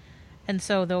Noctis. And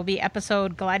so there will be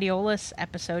episode Gladiolus,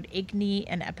 episode Igni,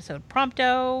 and episode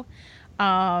Prompto.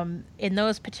 In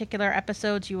those particular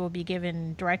episodes, you will be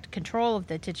given direct control of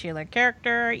the titular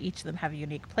character. Each of them have a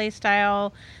unique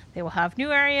playstyle. They will have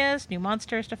new areas, new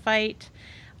monsters to fight.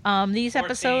 These 14.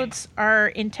 episodes are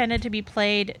intended to be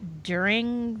played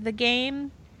during the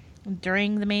game,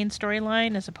 during the main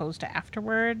storyline, as opposed to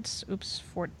afterwards.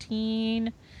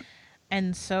 14.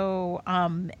 And so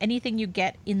anything you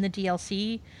get in the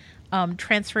DLC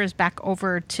transfers back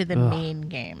over to the main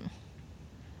game.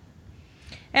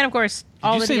 And of course,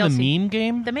 all the DLC. Did you say the meme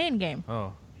game? The main game.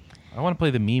 Oh, I want to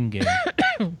play the meme game.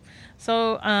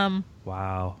 So,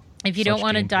 wow. If you don't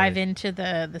want to gameplay. dive into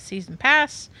the season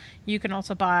pass, you can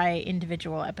also buy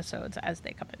individual episodes as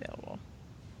they come available.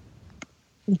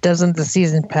 Doesn't the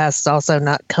season pass also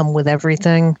not come with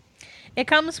everything? It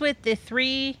comes with the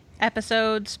 3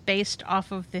 episodes based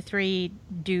off of the 3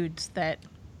 dudes that...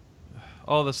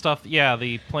 Oh, the stuff, yeah,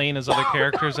 the playing as other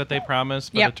characters that they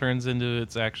promised, but Yep. it turns into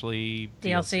it's actually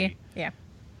DLC. Yeah.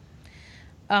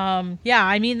 Yeah,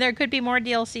 I mean, there could be more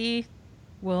DLC.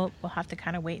 We'll have to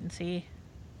kind of wait and see.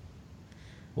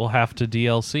 We'll have to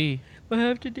DLC We'll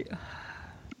have to do...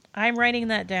 I'm writing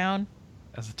that down.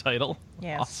 as a title.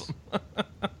 Yes. Awesome.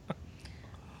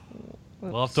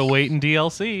 We'll have to wait in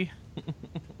DLC.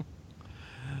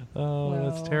 Oh,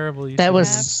 that's Well, terrible. You That should-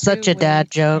 was Have such to a dad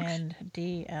wait joke. And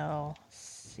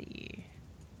DLC.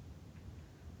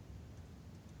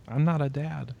 I'm not a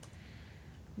dad.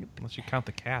 Unless you count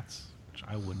the cats, which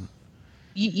I wouldn't.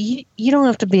 You don't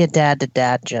have to be a dad to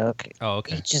dad joke. Oh,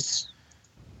 okay. You just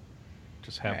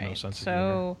Have no Right, sense of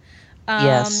humor. so,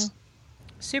 yes.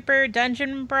 Super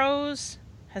Dungeon Bros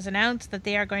has announced that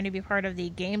they are going to be part of the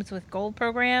Games with Gold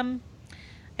program.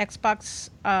 Xbox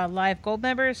Live Gold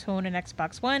members who own an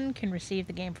Xbox One can receive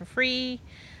the game for free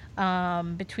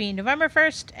between November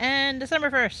 1st and December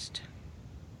 1st.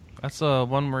 That's the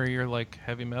one where you're like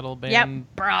heavy metal band. Yep,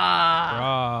 brah.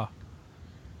 Brah.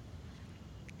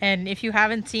 And if you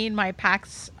haven't seen my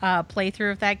PAX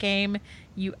playthrough of that game,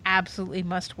 you absolutely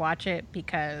must watch it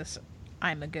because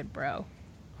I'm a good bro.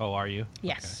 Oh, are you?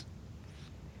 Yes.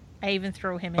 I even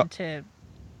throw him into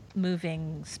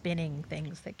moving, spinning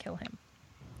things that kill him.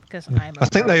 Because I'm a I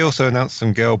think bro. they also announced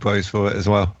some girl bros for it as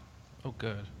well. Okay. Oh,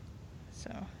 good.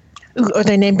 So, Ooh, are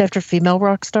they named after female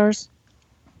rock stars?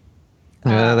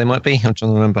 Yeah, they might be. I'm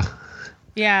trying to remember.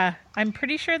 yeah, I'm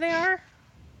pretty sure they are.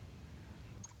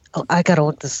 Oh, I gotta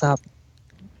look this up.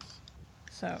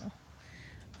 So,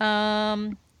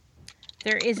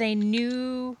 there is a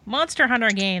new Monster Hunter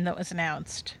game that was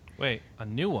announced. Wait, a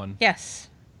new one? Yes.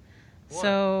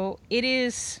 So, it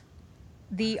is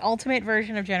the ultimate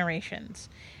version of Generations.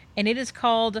 And it is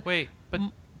called... Wait, but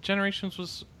Generations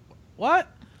was... What?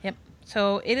 Yep.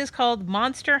 So, it is called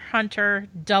Monster Hunter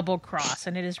Double Cross.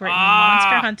 And it is written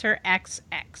Monster Hunter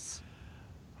XX.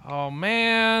 Oh,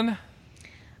 man.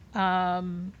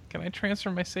 Um... Can I transfer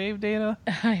my save data?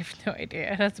 I have no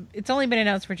idea. It's only been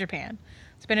announced for Japan.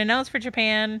 It's been announced for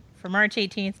Japan for March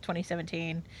 18th,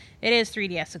 2017. It is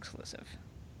 3DS exclusive.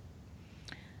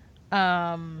 So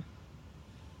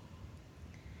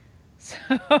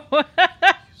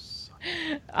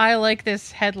I like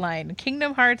this headline.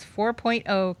 Kingdom Hearts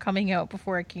 4.0 coming out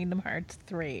before Kingdom Hearts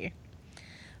 3.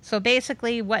 So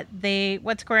basically what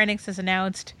Square Enix has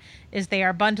announced is they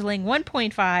are bundling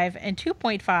 1.5 and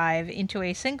 2.5 into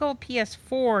a single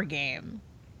PS4 game.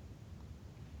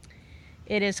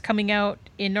 It is coming out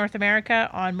in North America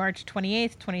on March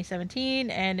 28th,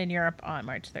 2017, and in Europe on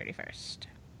March 31st.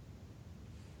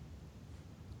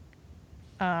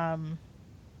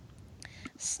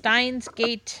 Steins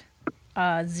Gate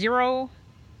Zero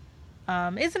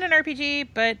isn't an RPG,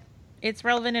 but it's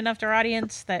relevant enough to our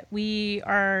audience that we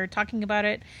are talking about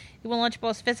it. It will launch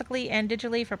both physically and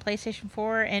digitally for PlayStation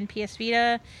 4 and PS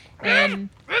Vita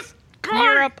in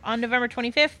Europe on November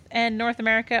 25th and North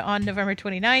America on November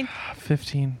 29th.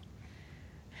 15.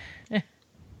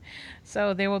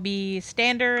 So there will be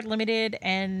standard, limited,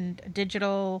 and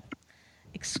digital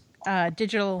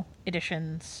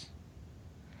editions.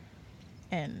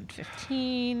 And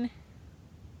 15.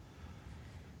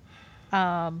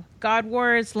 God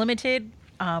Wars Limited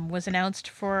was announced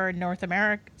for North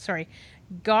America. Sorry,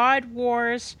 God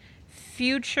Wars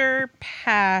Future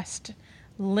Past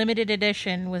Limited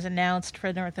Edition was announced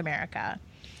for North America.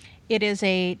 It is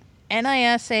a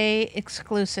NISA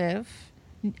exclusive,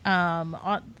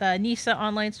 the NISA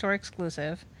online store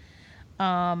exclusive.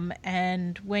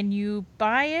 And when you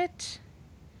buy it,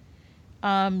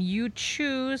 you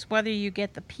choose whether you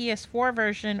get the PS4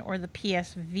 version or the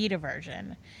PS Vita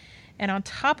version. And on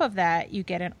top of that, you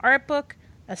get an art book,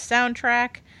 a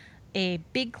soundtrack, a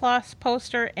big cloth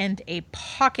poster, and a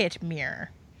pocket mirror.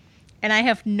 And I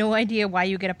have no idea why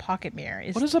you get a pocket mirror.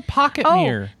 What is a pocket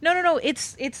mirror? No.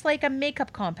 It's like a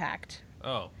makeup compact.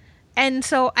 Oh. And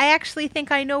so I actually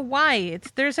think I know why.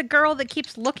 There's a girl that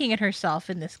keeps looking at herself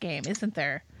in this game, isn't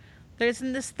there?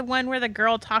 Isn't this the one where the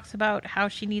girl talks about how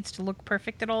she needs to look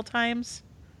perfect at all times?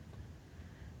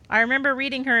 I remember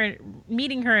meeting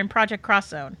her in Project Cross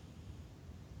Zone.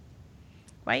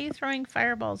 Why are you throwing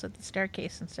fireballs at the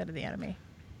staircase instead of the enemy?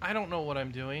 I don't know what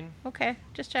I'm doing. Okay,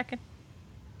 just checking.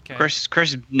 Okay.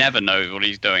 Chris never knows what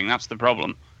he's doing. That's the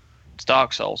problem. It's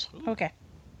Dark Souls. Okay.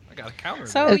 I got a counter.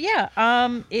 So yeah,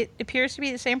 it appears to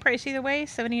be the same price either way,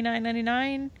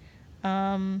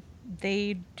 $79.99.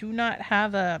 They do not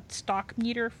have a stock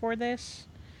meter for this.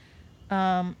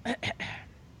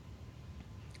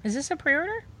 Is this a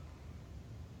pre-order?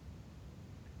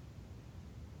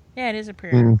 Yeah, it is a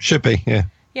pre-order. Should be, yeah.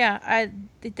 Yeah,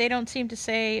 they don't seem to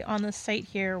say on the site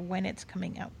here when it's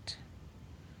coming out.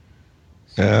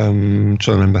 Trying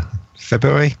to remember.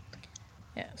 February?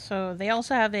 Yeah, so they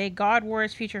also have a God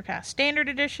Wars Future Past Standard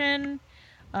Edition,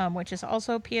 which is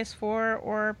also PS4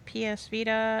 or PS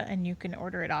Vita, and you can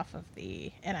order it off of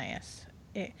the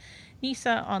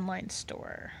NISA online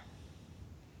store.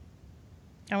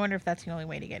 I wonder if that's the only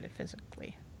way to get it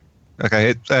physically.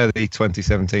 Okay, it's early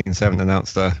 2017, so haven't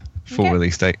announced a full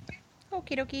release date.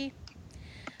 Okie dokie.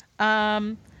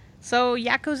 So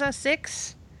Yakuza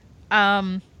 6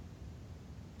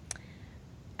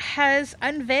 has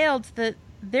unveiled that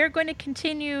they're going to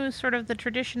continue sort of the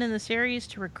tradition in the series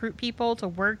to recruit people to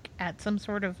work at some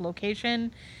sort of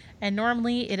location. And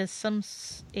normally it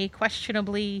is a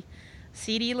questionably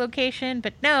seedy location.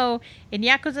 But no, in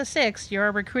Yakuza 6,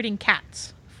 you're recruiting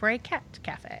cats for a cat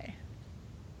cafe.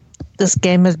 This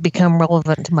game has become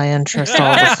relevant to my interest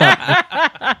all of a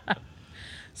sudden.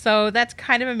 So that's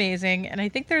kind of amazing. And I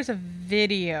think there's a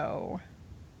video.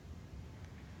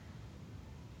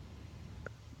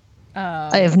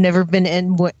 I have never been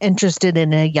interested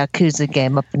in a Yakuza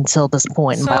game up until this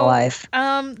point in my life.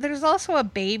 There's also a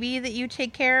baby that you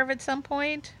take care of at some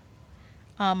point.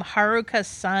 Haruka's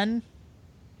son.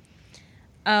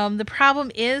 The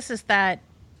problem is that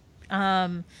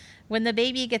when the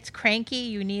baby gets cranky,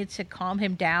 you need to calm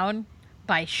him down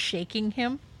by shaking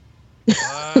him. Yep.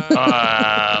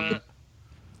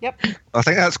 I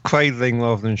think that's cradling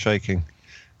rather than shaking.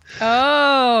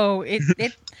 Oh,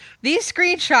 these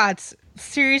screenshots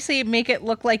seriously make it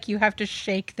look like you have to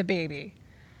shake the baby.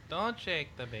 Don't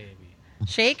shake the baby.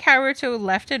 Shake Haruto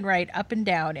left and right, up and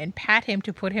down, and pat him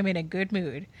to put him in a good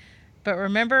mood. But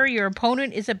remember, your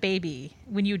opponent is a baby.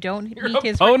 When you don't meet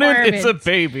his requirements is a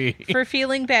baby. for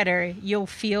feeling better, you'll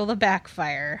feel the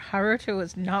backfire. Haruto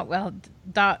is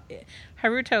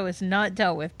not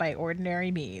dealt with by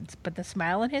ordinary means, but the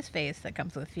smile on his face that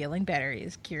comes with feeling better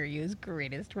is Kiryu's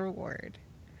greatest reward.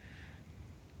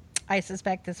 I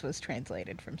suspect this was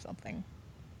translated from something.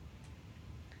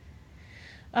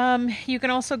 You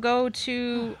can also go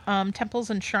to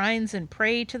temples and shrines and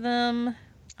pray to them.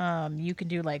 You can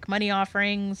do like money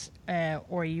offerings,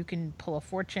 or you can pull a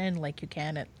fortune like you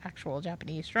can at actual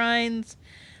Japanese shrines.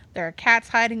 There are cats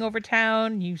hiding over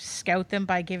town. You scout them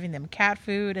by giving them cat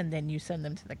food, and then you send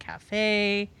them to the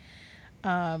cafe.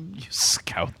 You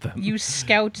scout them. You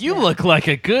scout You them. look like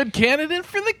a good candidate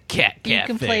for the cat cafe. You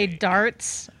can play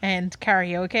darts and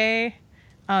karaoke.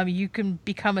 You can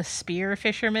become a spear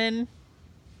fisherman.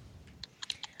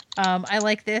 I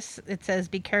like this. It says,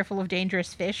 "Be careful of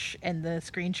dangerous fish," and the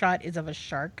screenshot is of a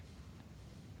shark.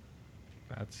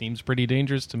 That seems pretty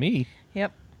dangerous to me.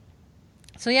 Yep.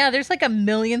 So yeah, there's like a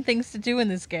million things to do in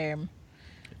this game.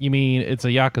 You mean it's a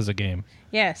Yakuza game?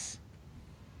 Yes.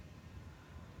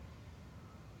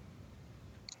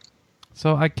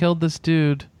 So I killed this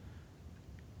dude.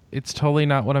 It's totally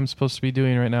not what I'm supposed to be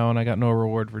doing right now, and I got no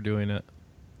reward for doing it.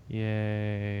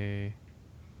 Yay.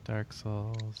 Dark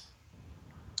Souls.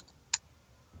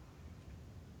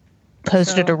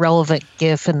 Posted So- a relevant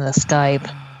GIF in the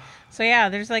Skype. So yeah,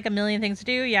 there's like a million things to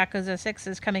do. Yakuza 6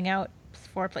 is coming out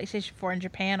for PlayStation 4 in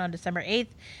Japan on December 8th.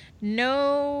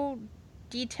 No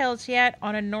details yet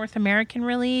on a North American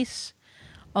release.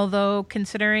 Although,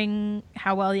 considering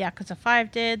how well Yakuza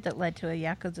 5 did, that led to a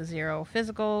Yakuza 0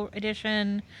 physical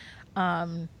edition,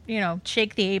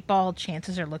 shake the 8 ball,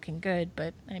 chances are looking good.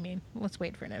 But, I mean, let's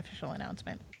wait for an official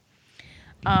announcement.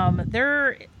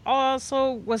 There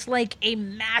also was like a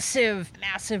massive,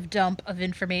 massive dump of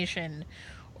information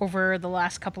over the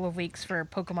last couple of weeks for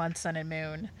Pokemon Sun and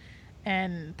Moon.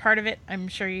 And part of it, I'm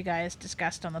sure you guys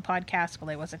discussed on the podcast while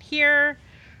I wasn't here.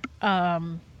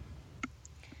 The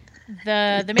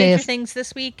major things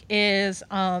this week is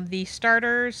the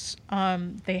starters.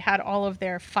 They had all of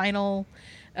their final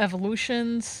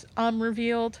evolutions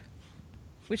revealed,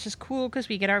 which is cool because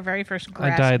we get our very first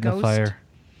grass I died ghost. in the fire.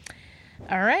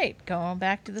 All right, going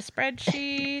back to the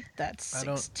spreadsheet. That's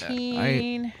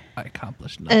 16. I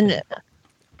accomplished nothing. And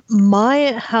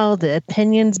how the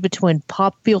opinions between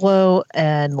Populo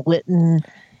and Litton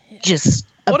just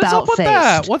What is up with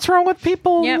about-faced. that? What's wrong with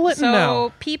people Yep, Litton so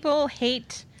now? people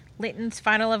hate Litton's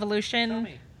final evolution.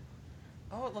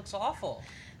 Oh, it looks awful.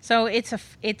 So it's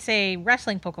a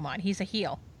wrestling Pokemon. He's a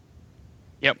heel.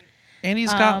 Yep. And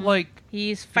he's got He's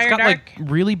he's Fire got Dark.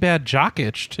 really bad jock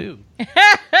itch too.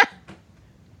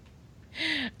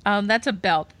 That's a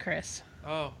belt, Chris.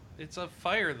 Oh, it's a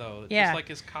fire though. Yeah. Just like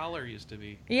his collar used to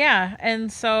be. Yeah,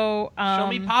 and so Show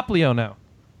me Poplio now.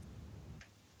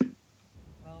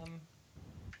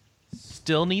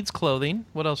 Still needs clothing.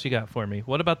 What else you got for me?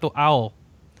 What about the owl?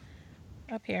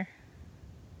 up here.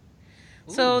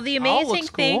 So Ooh, the owl amazing looks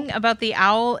thing cool. about the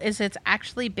owl is it's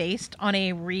actually based on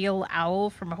a real owl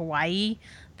from Hawaii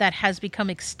that has become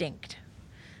extinct,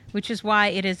 which is why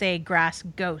it is a grass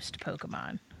ghost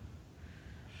Pokemon.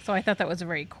 So I thought that was a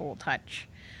very cool touch.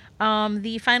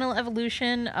 The final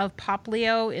evolution of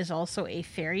Poplio is also a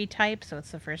fairy type, so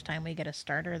it's the first time we get a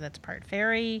starter that's part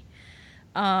fairy.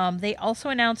 They also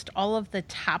announced all of the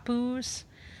Tapus.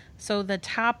 So the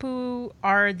Tapu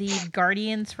are the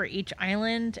guardians for each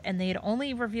island, and they had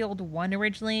only revealed one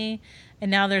originally, and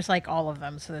now there's like all of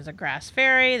them. So there's a grass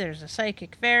fairy, there's a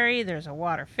psychic fairy, there's a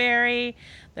water fairy,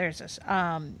 there's this,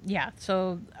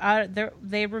 So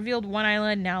they revealed one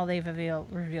island, now they've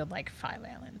revealed like 5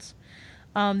 islands.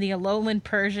 The Alolan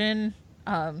Persian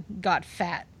got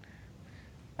fat.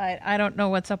 I don't know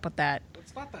what's up with that.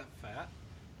 It's not that fat.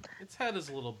 Its head is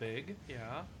a little big.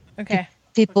 Yeah. Okay.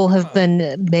 People have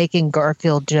been making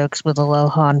Garfield jokes with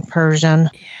Alohan Persian.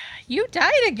 You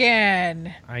died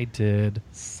again. I did.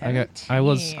 I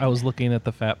was looking at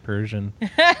the fat Persian.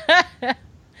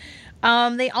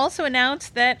 They also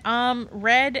announced that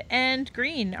red and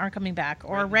green are coming back,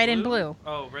 or red and blue.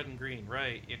 Oh, red and green,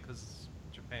 right? Yeah, because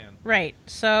Japan. Right.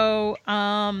 So,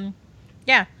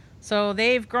 yeah. So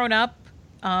they've grown up.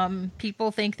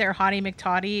 People think they're Hottie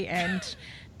McToddy, and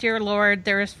dear Lord,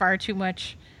 there is far too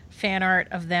much fan art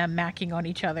of them macking on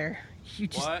each other.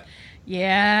 What?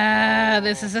 Yeah,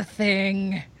 this is a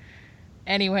thing.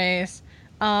 Anyways,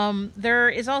 there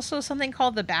is also something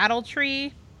called the Battle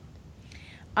Tree,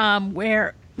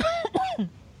 where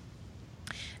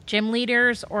gym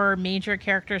leaders or major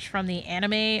characters from the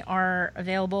anime are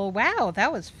available. Wow,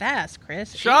 that was fast,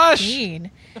 Chris. Shush!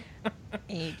 18.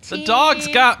 The dogs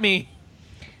got me.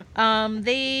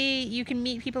 You can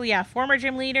meet people, former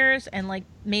gym leaders and like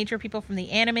major people from the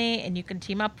anime, and you can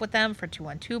team up with them for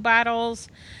 2-on-2 battles.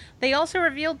 They also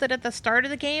revealed that at the start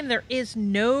of the game, there is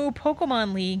no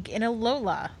Pokemon League in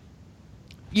Alola.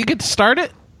 You get to start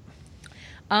it?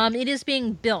 It is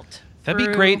being built. That'd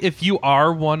be great if you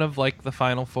are one of like the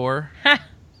final 4.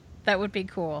 That would be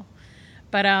cool.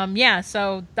 But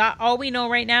so all we know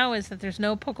right now is that there's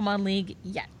no Pokemon League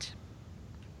yet.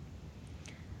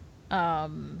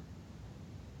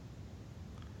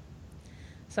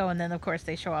 So, and then of course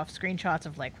they show off screenshots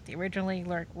of like what the original league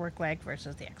work like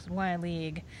versus the X and Y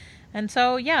League. And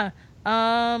so,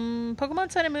 Pokemon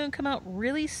Sun and Moon come out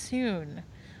really soon.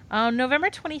 November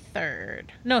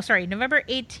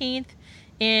 18th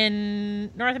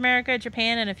in North America,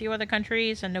 Japan, and a few other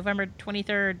countries, and November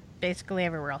 23rd basically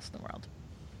everywhere else in the world.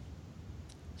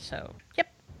 So,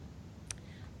 yep.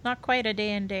 Not quite a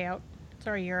day in, day out.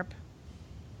 Sorry, Europe.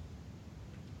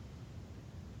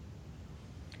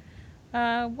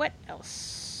 What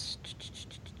else?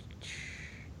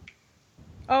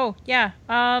 Oh, yeah.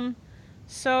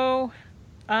 So,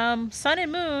 Sun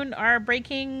and Moon are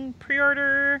breaking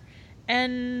pre-order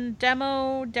and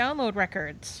demo download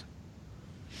records.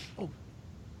 Ow.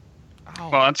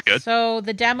 Well, that's good. So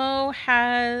the demo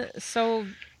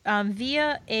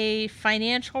via a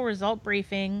financial result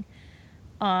briefing,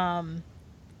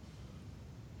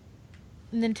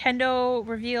 Nintendo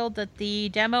revealed that the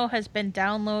demo has been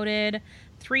downloaded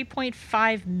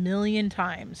 3.5 million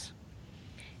times.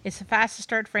 It's the fastest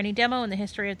start for any demo in the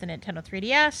history of the Nintendo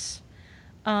 3DS.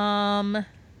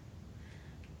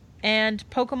 And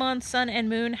Pokemon Sun and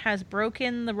Moon has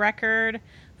broken the record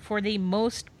for the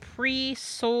most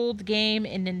pre-sold game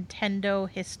in Nintendo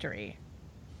history.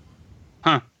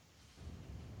 Huh.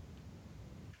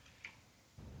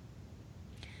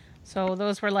 So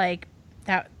those were like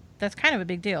that. That's kind of a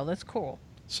big deal. That's cool.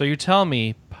 So you tell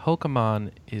me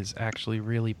Pokemon is actually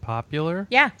really popular?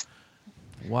 Yeah.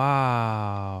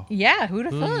 Wow. Yeah. Who'd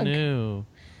have Who thunk? knew?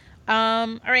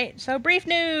 All right. So brief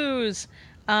news.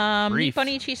 Brief.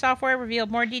 Nipponichi Software revealed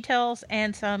more details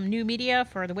and some new media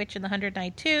for The Witch and the 100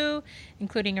 Knight 2,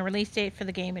 including a release date for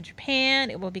the game in Japan.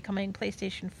 It will be coming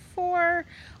PlayStation 4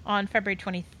 on February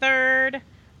 23rd.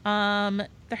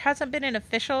 There hasn't been an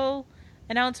official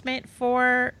announcement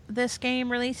for this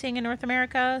game releasing in North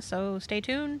America, so stay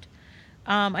tuned.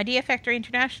 Idea Factory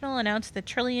International announced the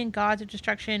Trillion Gods of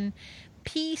Destruction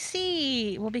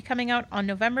PC will be coming out on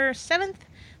November 7th.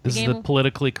 This is the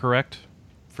politically correct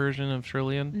version of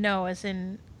Trillion? No, as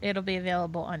in it'll be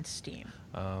available on Steam.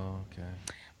 Oh, okay.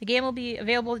 The game will be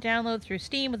available to download through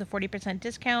Steam with a 40%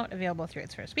 discount available through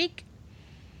its first week.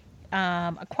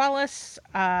 Aqualis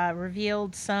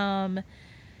revealed some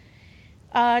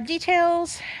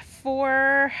details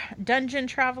for Dungeon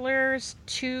Travelers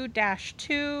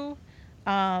 2-2.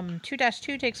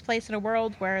 2-2 takes place in a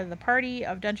world where the party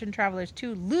of Dungeon Travelers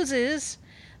 2 loses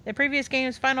the previous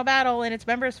game's final battle and its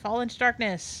members fall into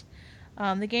darkness.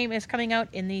 The game is coming out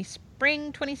in the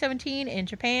spring 2017 in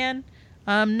Japan.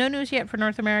 No news yet for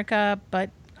North America, but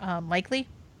likely.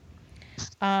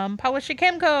 Publisher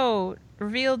Kemco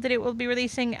revealed that it will be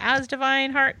releasing As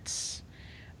Divine Hearts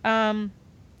on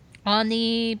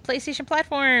the PlayStation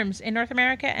platforms in North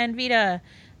America and Vita.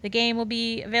 The game will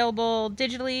be available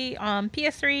digitally on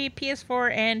PS3,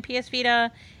 PS4, and PS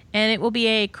Vita, and it will be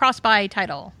a cross-buy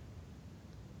title.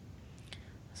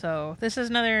 So this is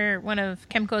another one of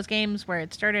Kemco's games where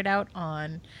it started out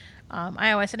on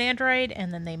iOS and Android,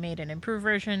 and then they made an improved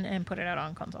version and put it out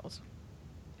on consoles.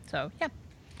 So, yeah.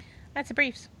 That's the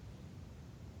briefs.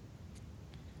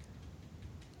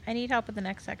 I need help with the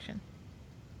next section.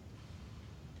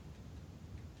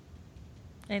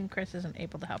 And Chris isn't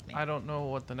able to help me. I don't know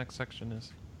what the next section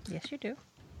is. Yes, you do.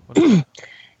 What is it?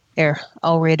 Here,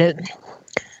 I'll read it.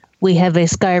 We have a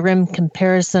Skyrim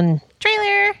comparison.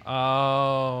 Trailer!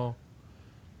 Oh.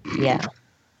 Yeah.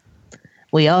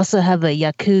 We also have a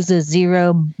Yakuza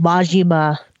 0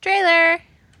 Majima. Trailer!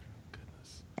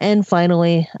 And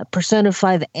finally, a Persona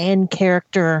 5 and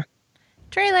character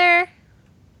Trailer!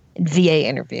 VA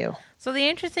interview. So the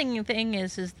interesting thing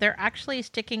is they're actually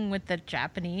sticking with the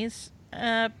Japanese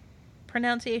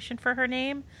pronunciation for her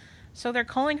name. So they're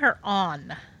calling her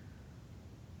On.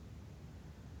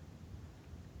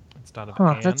 Instead of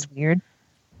Huh, Anne. that's weird.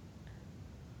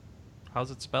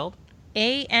 How's it spelled?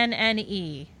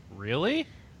 ANNE. Really?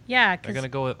 Yeah, They're going to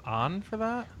go with on for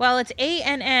that? well, it's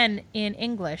ANN in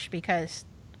English because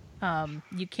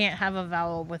you can't have a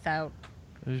vowel without...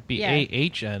 It would be Yeah.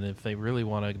 AHN if they really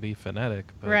want to be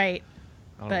phonetic. But Right.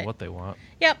 I don't but- know what they want.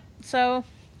 Yep, so,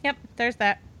 there's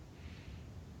that.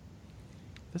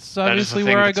 This is That is the obviously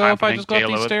thing where I that's go. If I happening. just go up Deal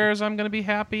these with it. stairs, I'm going to be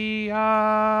happy. I'm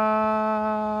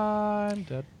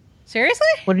dead. Seriously?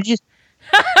 What did you...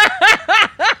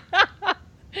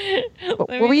 What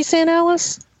Let were me- you saying,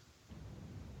 Alice?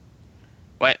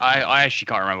 Wait, I actually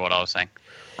can't remember what I was saying.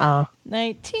 19.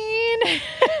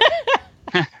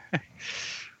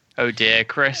 Oh dear,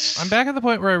 Chris. I'm back at the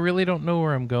point where I really don't know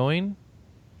where I'm going.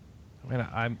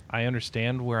 I mean, I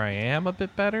understand where I am a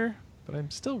bit better, but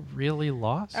I'm still really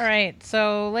lost. All right,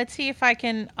 so let's see if I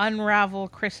can unravel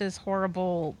Chris's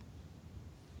horrible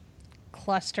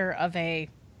cluster of a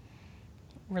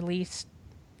release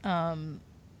date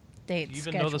Do you even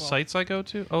schedule. know the sites I go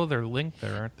to? Oh, they're linked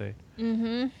there, aren't they?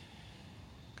 Mm-hmm.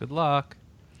 Good luck.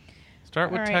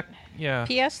 Start with All right. tech. Yeah.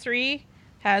 PS3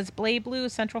 has Blade Blue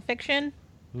Central Fiction.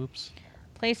 Oops.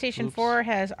 PlayStation Oops. 4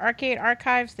 has Arcade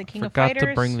Archives, The King of Forgot Fighters.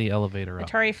 to bring the elevator up.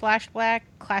 Atari Flash Black,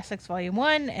 Classics Volume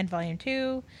 1 and Volume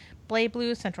 2, Blade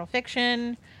Blue Central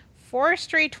Fiction,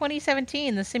 Forestry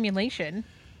 2017, The Simulation,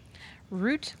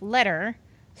 Root Letter,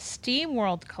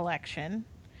 SteamWorld Collection,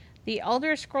 The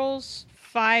Elder Scrolls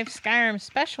V Skyrim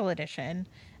Special Edition,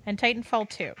 and Titanfall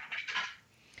 2.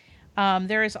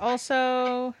 There is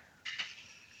also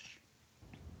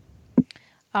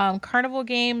Carnival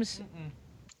Games.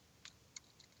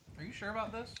 Are you sure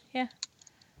about this? Yeah.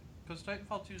 Because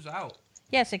Titanfall 2's out.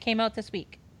 Yes, it came out this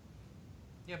week.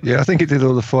 Yeah, I think it did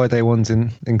all the Friday ones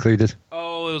included.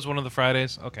 Oh, it was one of the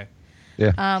Fridays? Okay.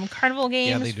 Yeah. Carnival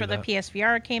Games for the that.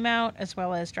 PSVR came out, as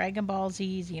well as Dragon Ball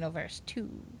Z Xenoverse 2.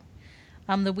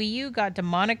 The Wii U got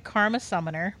Demonic Karma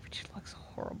Summoner, which looks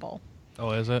horrible.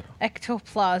 Oh, is it?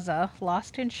 Ectoplaza,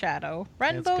 Lost in Shadow,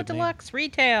 That's a Rainbow good name. Deluxe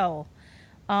Retail,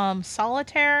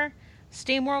 Solitaire,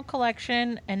 SteamWorld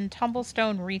Collection, and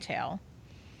Tumblestone Retail.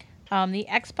 The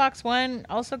Xbox One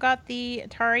also got the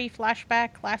Atari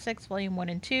Flashback Classics Volume 1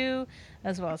 and 2,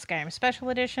 as well as Skyrim Special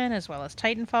Edition, as well as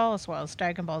Titanfall, as well as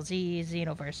Dragon Ball Z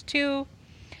Xenoverse 2.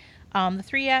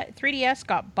 The 3DS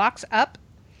got Box Up,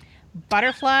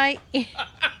 Butterfly...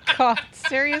 God,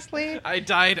 seriously? I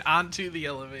died onto the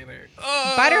elevator.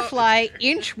 Butterfly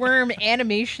Inchworm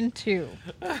Animation 2.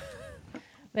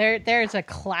 There's a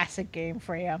classic game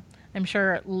for you. I'm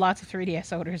sure lots of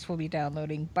 3DS owners will be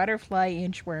downloading Butterfly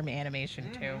Inchworm Animation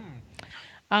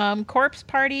 2. Corpse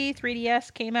Party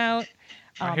 3DS came out.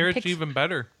 I hear it's even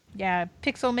better. Yeah,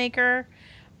 Pixel Maker.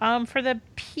 For the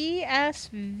PS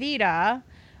Vita,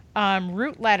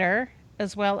 Root Letter,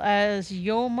 as well as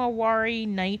Yomawari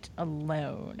Night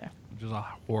Alone. Which is a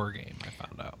horror game, I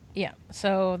found out. Yeah,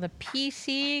 so the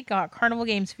PC got Carnival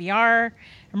Games VR,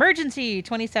 Emergency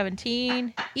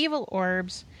 2017, Evil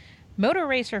Orbs, Motor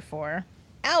Racer 4,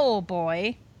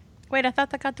 Owlboy. Wait, I thought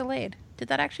that got delayed. Did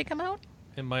that actually come out?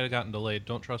 It might have gotten delayed.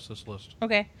 Don't trust this list.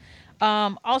 Okay.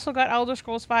 Also got Elder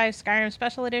Scrolls V Skyrim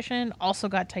Special Edition. Also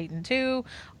got Titan 2.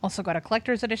 Also got a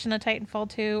Collector's Edition of Titanfall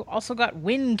 2. Also got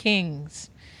Wind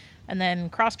Kings. And then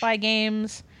cross-buy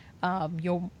games,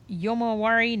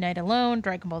 Yomawari Night Alone,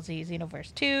 Dragon Ball Z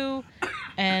Xenoverse 2,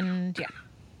 and yeah.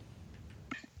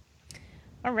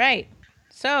 All right.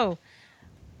 So,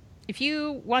 if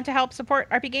you want to help support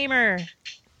RP Gamer,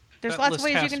 there's lots of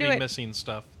ways you can do it. Missing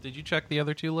stuff. Did you check the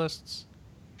other two lists?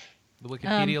 The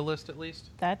Wikipedia list, at least?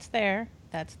 That's there.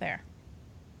 That's there.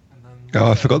 And then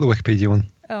Oh, I forgot the Wikipedia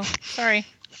one. Oh, sorry.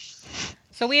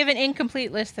 So we have an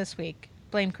incomplete list this week.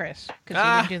 Blame Chris, because he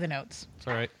didn't do the notes. It's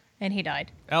all right. And he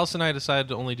died. Alice and I decided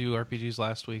to only do RPGs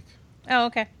last week. Oh,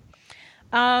 okay.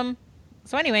 So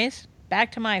anyways,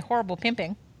 back to my horrible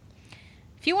pimping.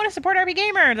 If you want to support RP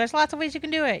Gamer, there's lots of ways you can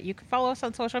do it. You can follow us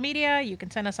on social media. You can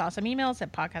send us awesome emails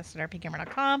at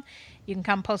podcast@rpgamer.com. You can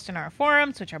come post in our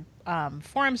forums, which are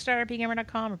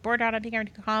forums.rpgamer.com or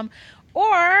board.rpgamer.com.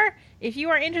 Or if you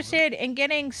are interested in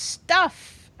getting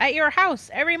stuff at your house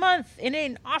every month in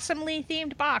an awesomely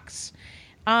themed box,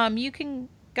 you can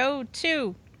go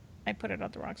to... I put it on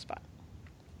the wrong spot.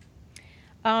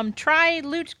 Try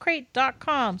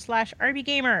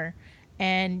lootcrate.com/rbgamer,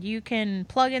 and you can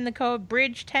plug in the code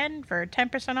BRIDGE10 for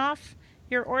 10% off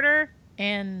your order,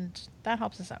 and that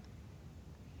helps us out.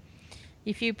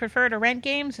 If you prefer to rent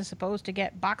games as opposed to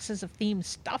get boxes of themed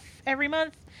stuff every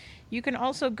month, you can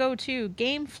also go to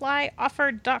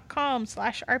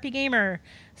gameflyoffer.com/rpgamer.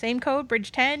 Same code,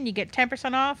 BRIDGE10. You get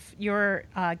 10% off your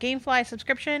Gamefly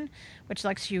subscription, which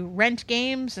lets you rent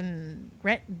games and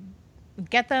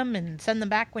get them and send them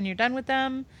back when you're done with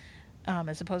them,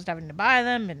 as opposed to having to buy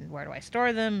them, and where do I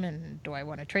store them, and do I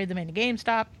want to trade them into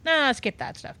GameStop? Nah, skip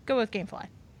that stuff. Go with Gamefly.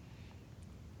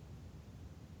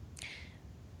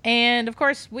 And, of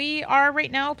course, we are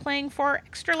right now playing for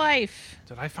Extra Life.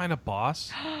 Did I find a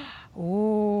boss?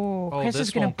 Oh, Chris this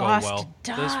is going won't to go boss well. to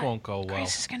die. This won't go well.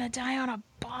 Chris is going to die on a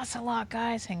boss a lot,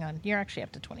 guys. Hang on. You're actually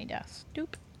up to 20 deaths.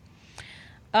 Doop.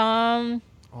 Oh,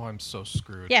 I'm so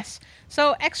screwed. Yes.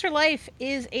 So Extra Life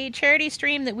is a charity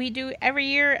stream that we do every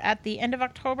year at the end of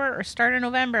October or start of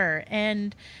November.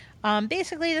 And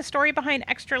basically the story behind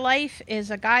Extra Life is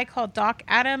a guy called Doc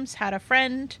Adams had a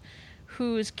friend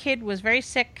whose kid was very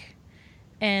sick.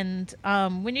 And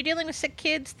when you're dealing with sick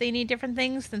kids, they need different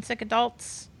things than sick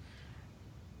adults.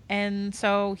 And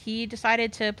so he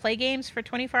decided to play games for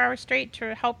 24 hours straight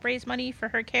to help raise money for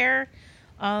her care.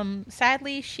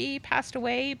 Sadly, she passed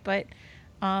away, but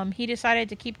he decided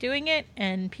to keep doing it,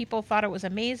 and people thought it was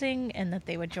amazing and that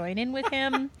they would join in with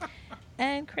him.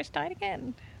 And Chris died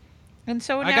again. And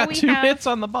so now I got we two have... hits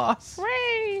on the boss.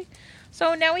 Hooray!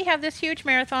 So now we have this huge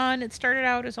marathon. It started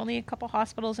out as only a couple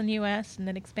hospitals in the U.S. and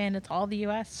then expanded to all the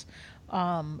U.S.,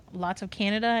 lots of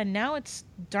Canada, and now it's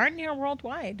darn near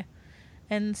worldwide.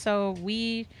 And so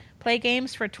we play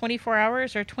games for 24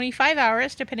 hours or 25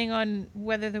 hours, depending on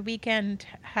whether the weekend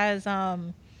has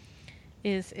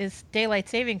is daylight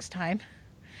savings time.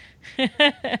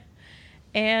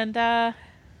 And yeah,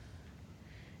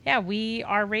 we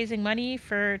are raising money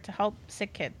to help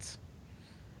sick kids.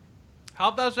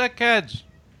 Help those sick kids.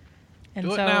 And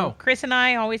Do it so now. Chris and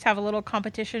I always have a little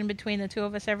competition between the two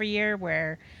of us every year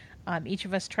where each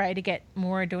of us try to get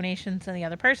more donations than the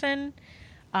other person.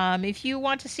 If you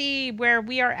want to see where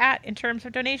we are at in terms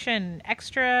of donation,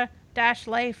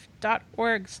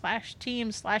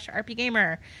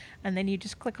 extra-life.org/team/rpgamer. And then you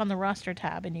just click on the roster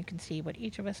tab and you can see what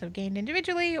each of us have gained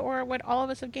individually or what all of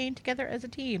us have gained together as a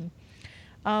team.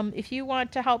 If you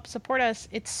want to help support us,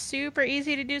 it's super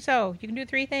easy to do so. You can do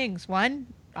 3 things. 1,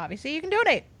 obviously you can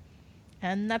donate.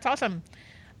 And that's awesome.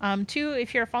 2,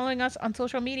 if you're following us on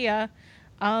social media,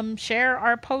 share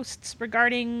our posts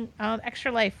regarding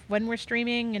Extra Life, when we're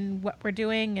streaming and what we're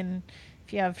doing. And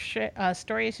if you have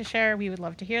stories to share, we would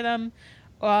love to hear them.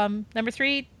 Number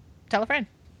 3, tell a friend.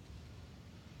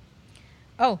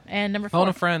 Oh, and number 4. Phone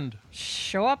a friend.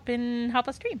 Show up and help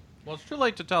us stream. Well, it's too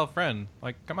late to tell a friend.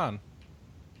 Like, come on.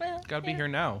 Well, It's got to be here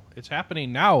now. It's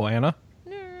happening now, Anna.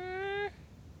 Nah,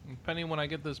 Depending when I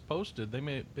get this posted, they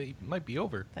might be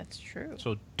over. that's true.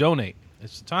 So donate.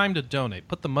 It's time to donate.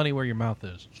 Put the money where your mouth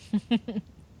is. All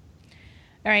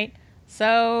right.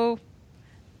 So,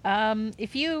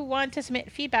 if you want to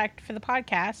submit feedback for the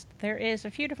podcast, there is a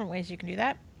few different ways you can do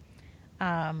that.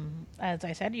 As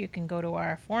I said, you can go to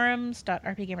our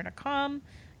forums.rpgamer.com,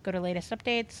 go to latest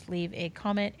updates, leave a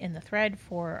comment in the thread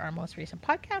for our most recent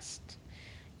podcast.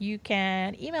 You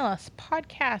can email us,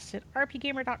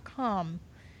 podcast@rpgamer.com,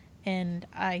 and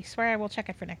I swear I will check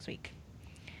it for next week.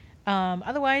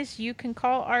 Otherwise, you can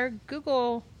call our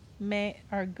Google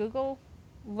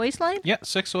voice line. Yeah,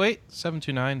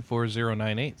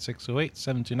 608-729-4098.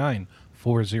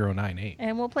 608-729-4098.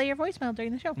 And we'll play your voicemail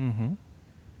during the show. Mm-hmm.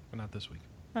 But not this week.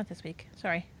 Not this week.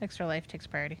 Sorry. Extra Life takes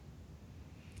priority.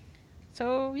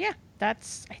 So, yeah, I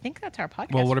think that's our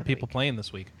podcast. Well, what for are the people week. playing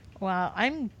this week? Well,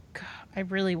 I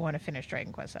really want to finish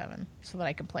Dragon Quest VII so that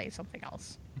I can play something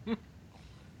else.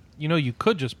 You know, you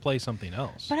could just play something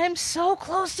else. But I'm so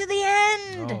close to the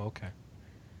end. Oh, okay.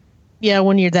 Yeah,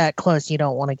 when you're that close, you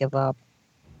don't want to give up.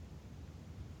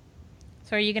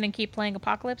 So are you going to keep playing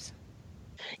Apocalypse?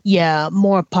 Yeah,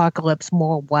 more Apocalypse,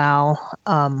 more WoW.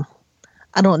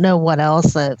 I don't know what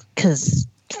else, because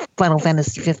Final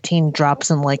Fantasy 15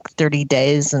 drops in like 30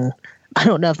 days, and I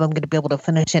don't know if I'm going to be able to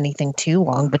finish anything too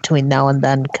long between now and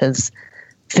then, because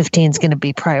 15 is going to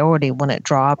be priority when it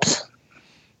drops.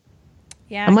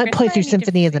 Yeah, I might Chris play and I through need to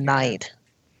Symphony of the figure out- Night.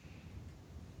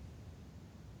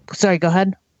 Sorry, go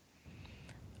ahead.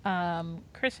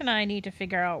 Chris and I need to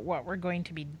figure out what we're going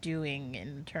to be doing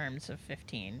in terms of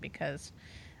 15, because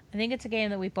I think it's a game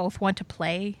that we both want to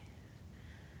play.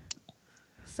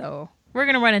 So we're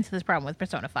going to run into this problem with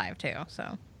Persona 5 too.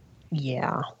 So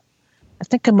Yeah. I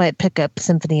think I might pick up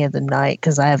Symphony of the Night,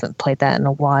 because I haven't played that in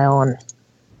a while, and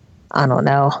I don't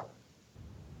know.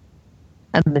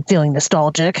 I've been feeling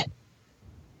nostalgic.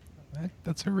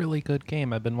 That's a really good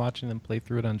game. I've been watching them play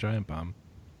through it on Giant Bomb.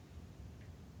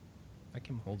 That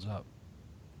game holds up.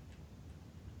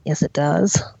 Yes, it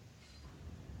does.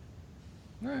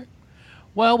 All right.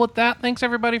 Well, with that, thanks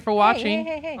everybody for watching.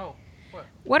 Hey. Oh, what?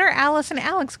 What are Alice and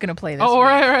Alex going to play this Oh, week?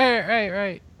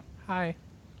 right. Hi.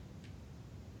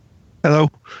 Hello.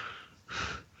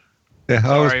 Yeah,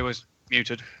 Sorry, was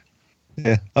muted.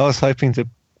 I was hoping to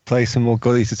play some more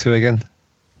God Eater 2 again.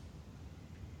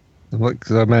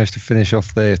 Because I managed to finish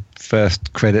off the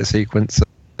first credit sequence, so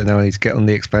now I need to get on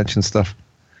the expansion stuff.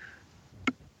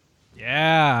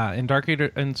 Yeah, and Dark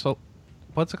Eater, and so,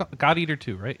 what's it called? God Eater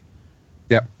 2, right?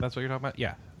 Yep. That's what you're talking about?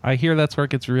 Yeah. I hear that's where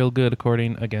it gets real good,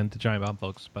 according, again, to Giant Bomb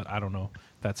folks, but I don't know if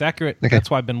that's accurate. Okay. That's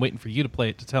why I've been waiting for you to play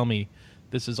it to tell me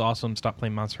this is awesome, stop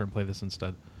playing Monster and play this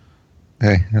instead.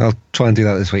 Okay, I'll try and do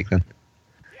that this week then.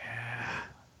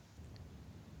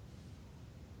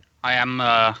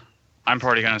 I'm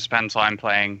probably going to spend time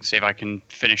playing, see if I can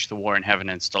finish the War in Heaven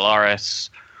in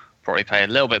Stellaris, probably play a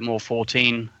little bit more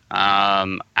 14,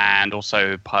 and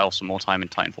also pile some more time in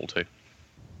Titanfall 2.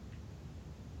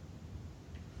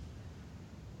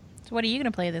 So what are you going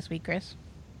to play this week, Chris?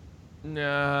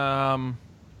 Well,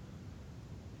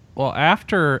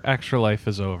 after Extra Life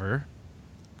is over,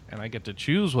 and I get to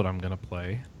choose what I'm going to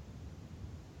play,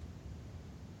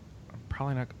 I'm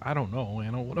probably not... I don't know,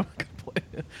 Anna. What am I going to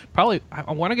play? Probably...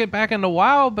 I want to get back into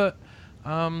WoW, but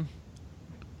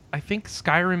I think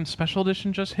Skyrim Special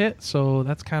Edition just hit, so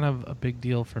that's kind of a big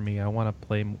deal for me. I want to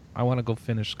play... I want to go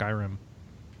finish Skyrim.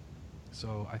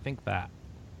 So I think that.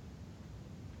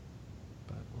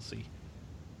 But we'll see.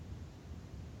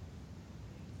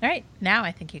 All right, now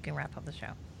I think you can wrap up the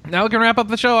show. Now we can wrap up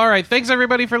the show. All right. Thanks,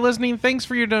 everybody, for listening. Thanks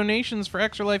for your donations for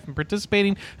Extra Life and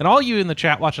participating. And all you in the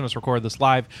chat watching us record this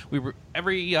live.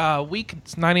 Every week,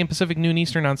 it's 9 a.m. Pacific, noon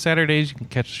Eastern on Saturdays. You can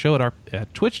catch the show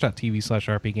at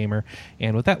twitch.tv/rpgamer.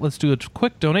 And with that, let's do a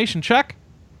quick donation check.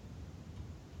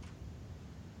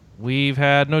 We've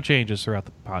had no changes throughout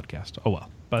the podcast. Oh, well.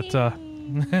 But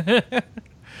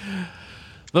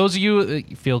those of you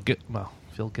that feel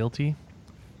guilty,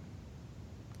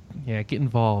 yeah, get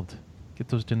involved. Get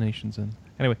those donations in.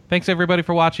 Anyway, thanks everybody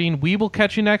for watching. We will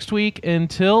catch you next week.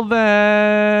 Until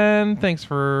then, thanks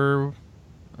for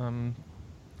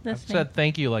I've said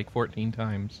thank you like 14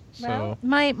 times. Well, So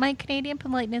my Canadian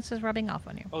politeness is rubbing off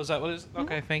on you. oh, is that what it is?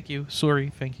 Okay, thank you.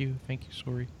 Sorry. Thank you.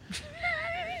 Sorry.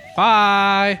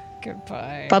 Bye.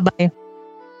 Goodbye. Bye bye.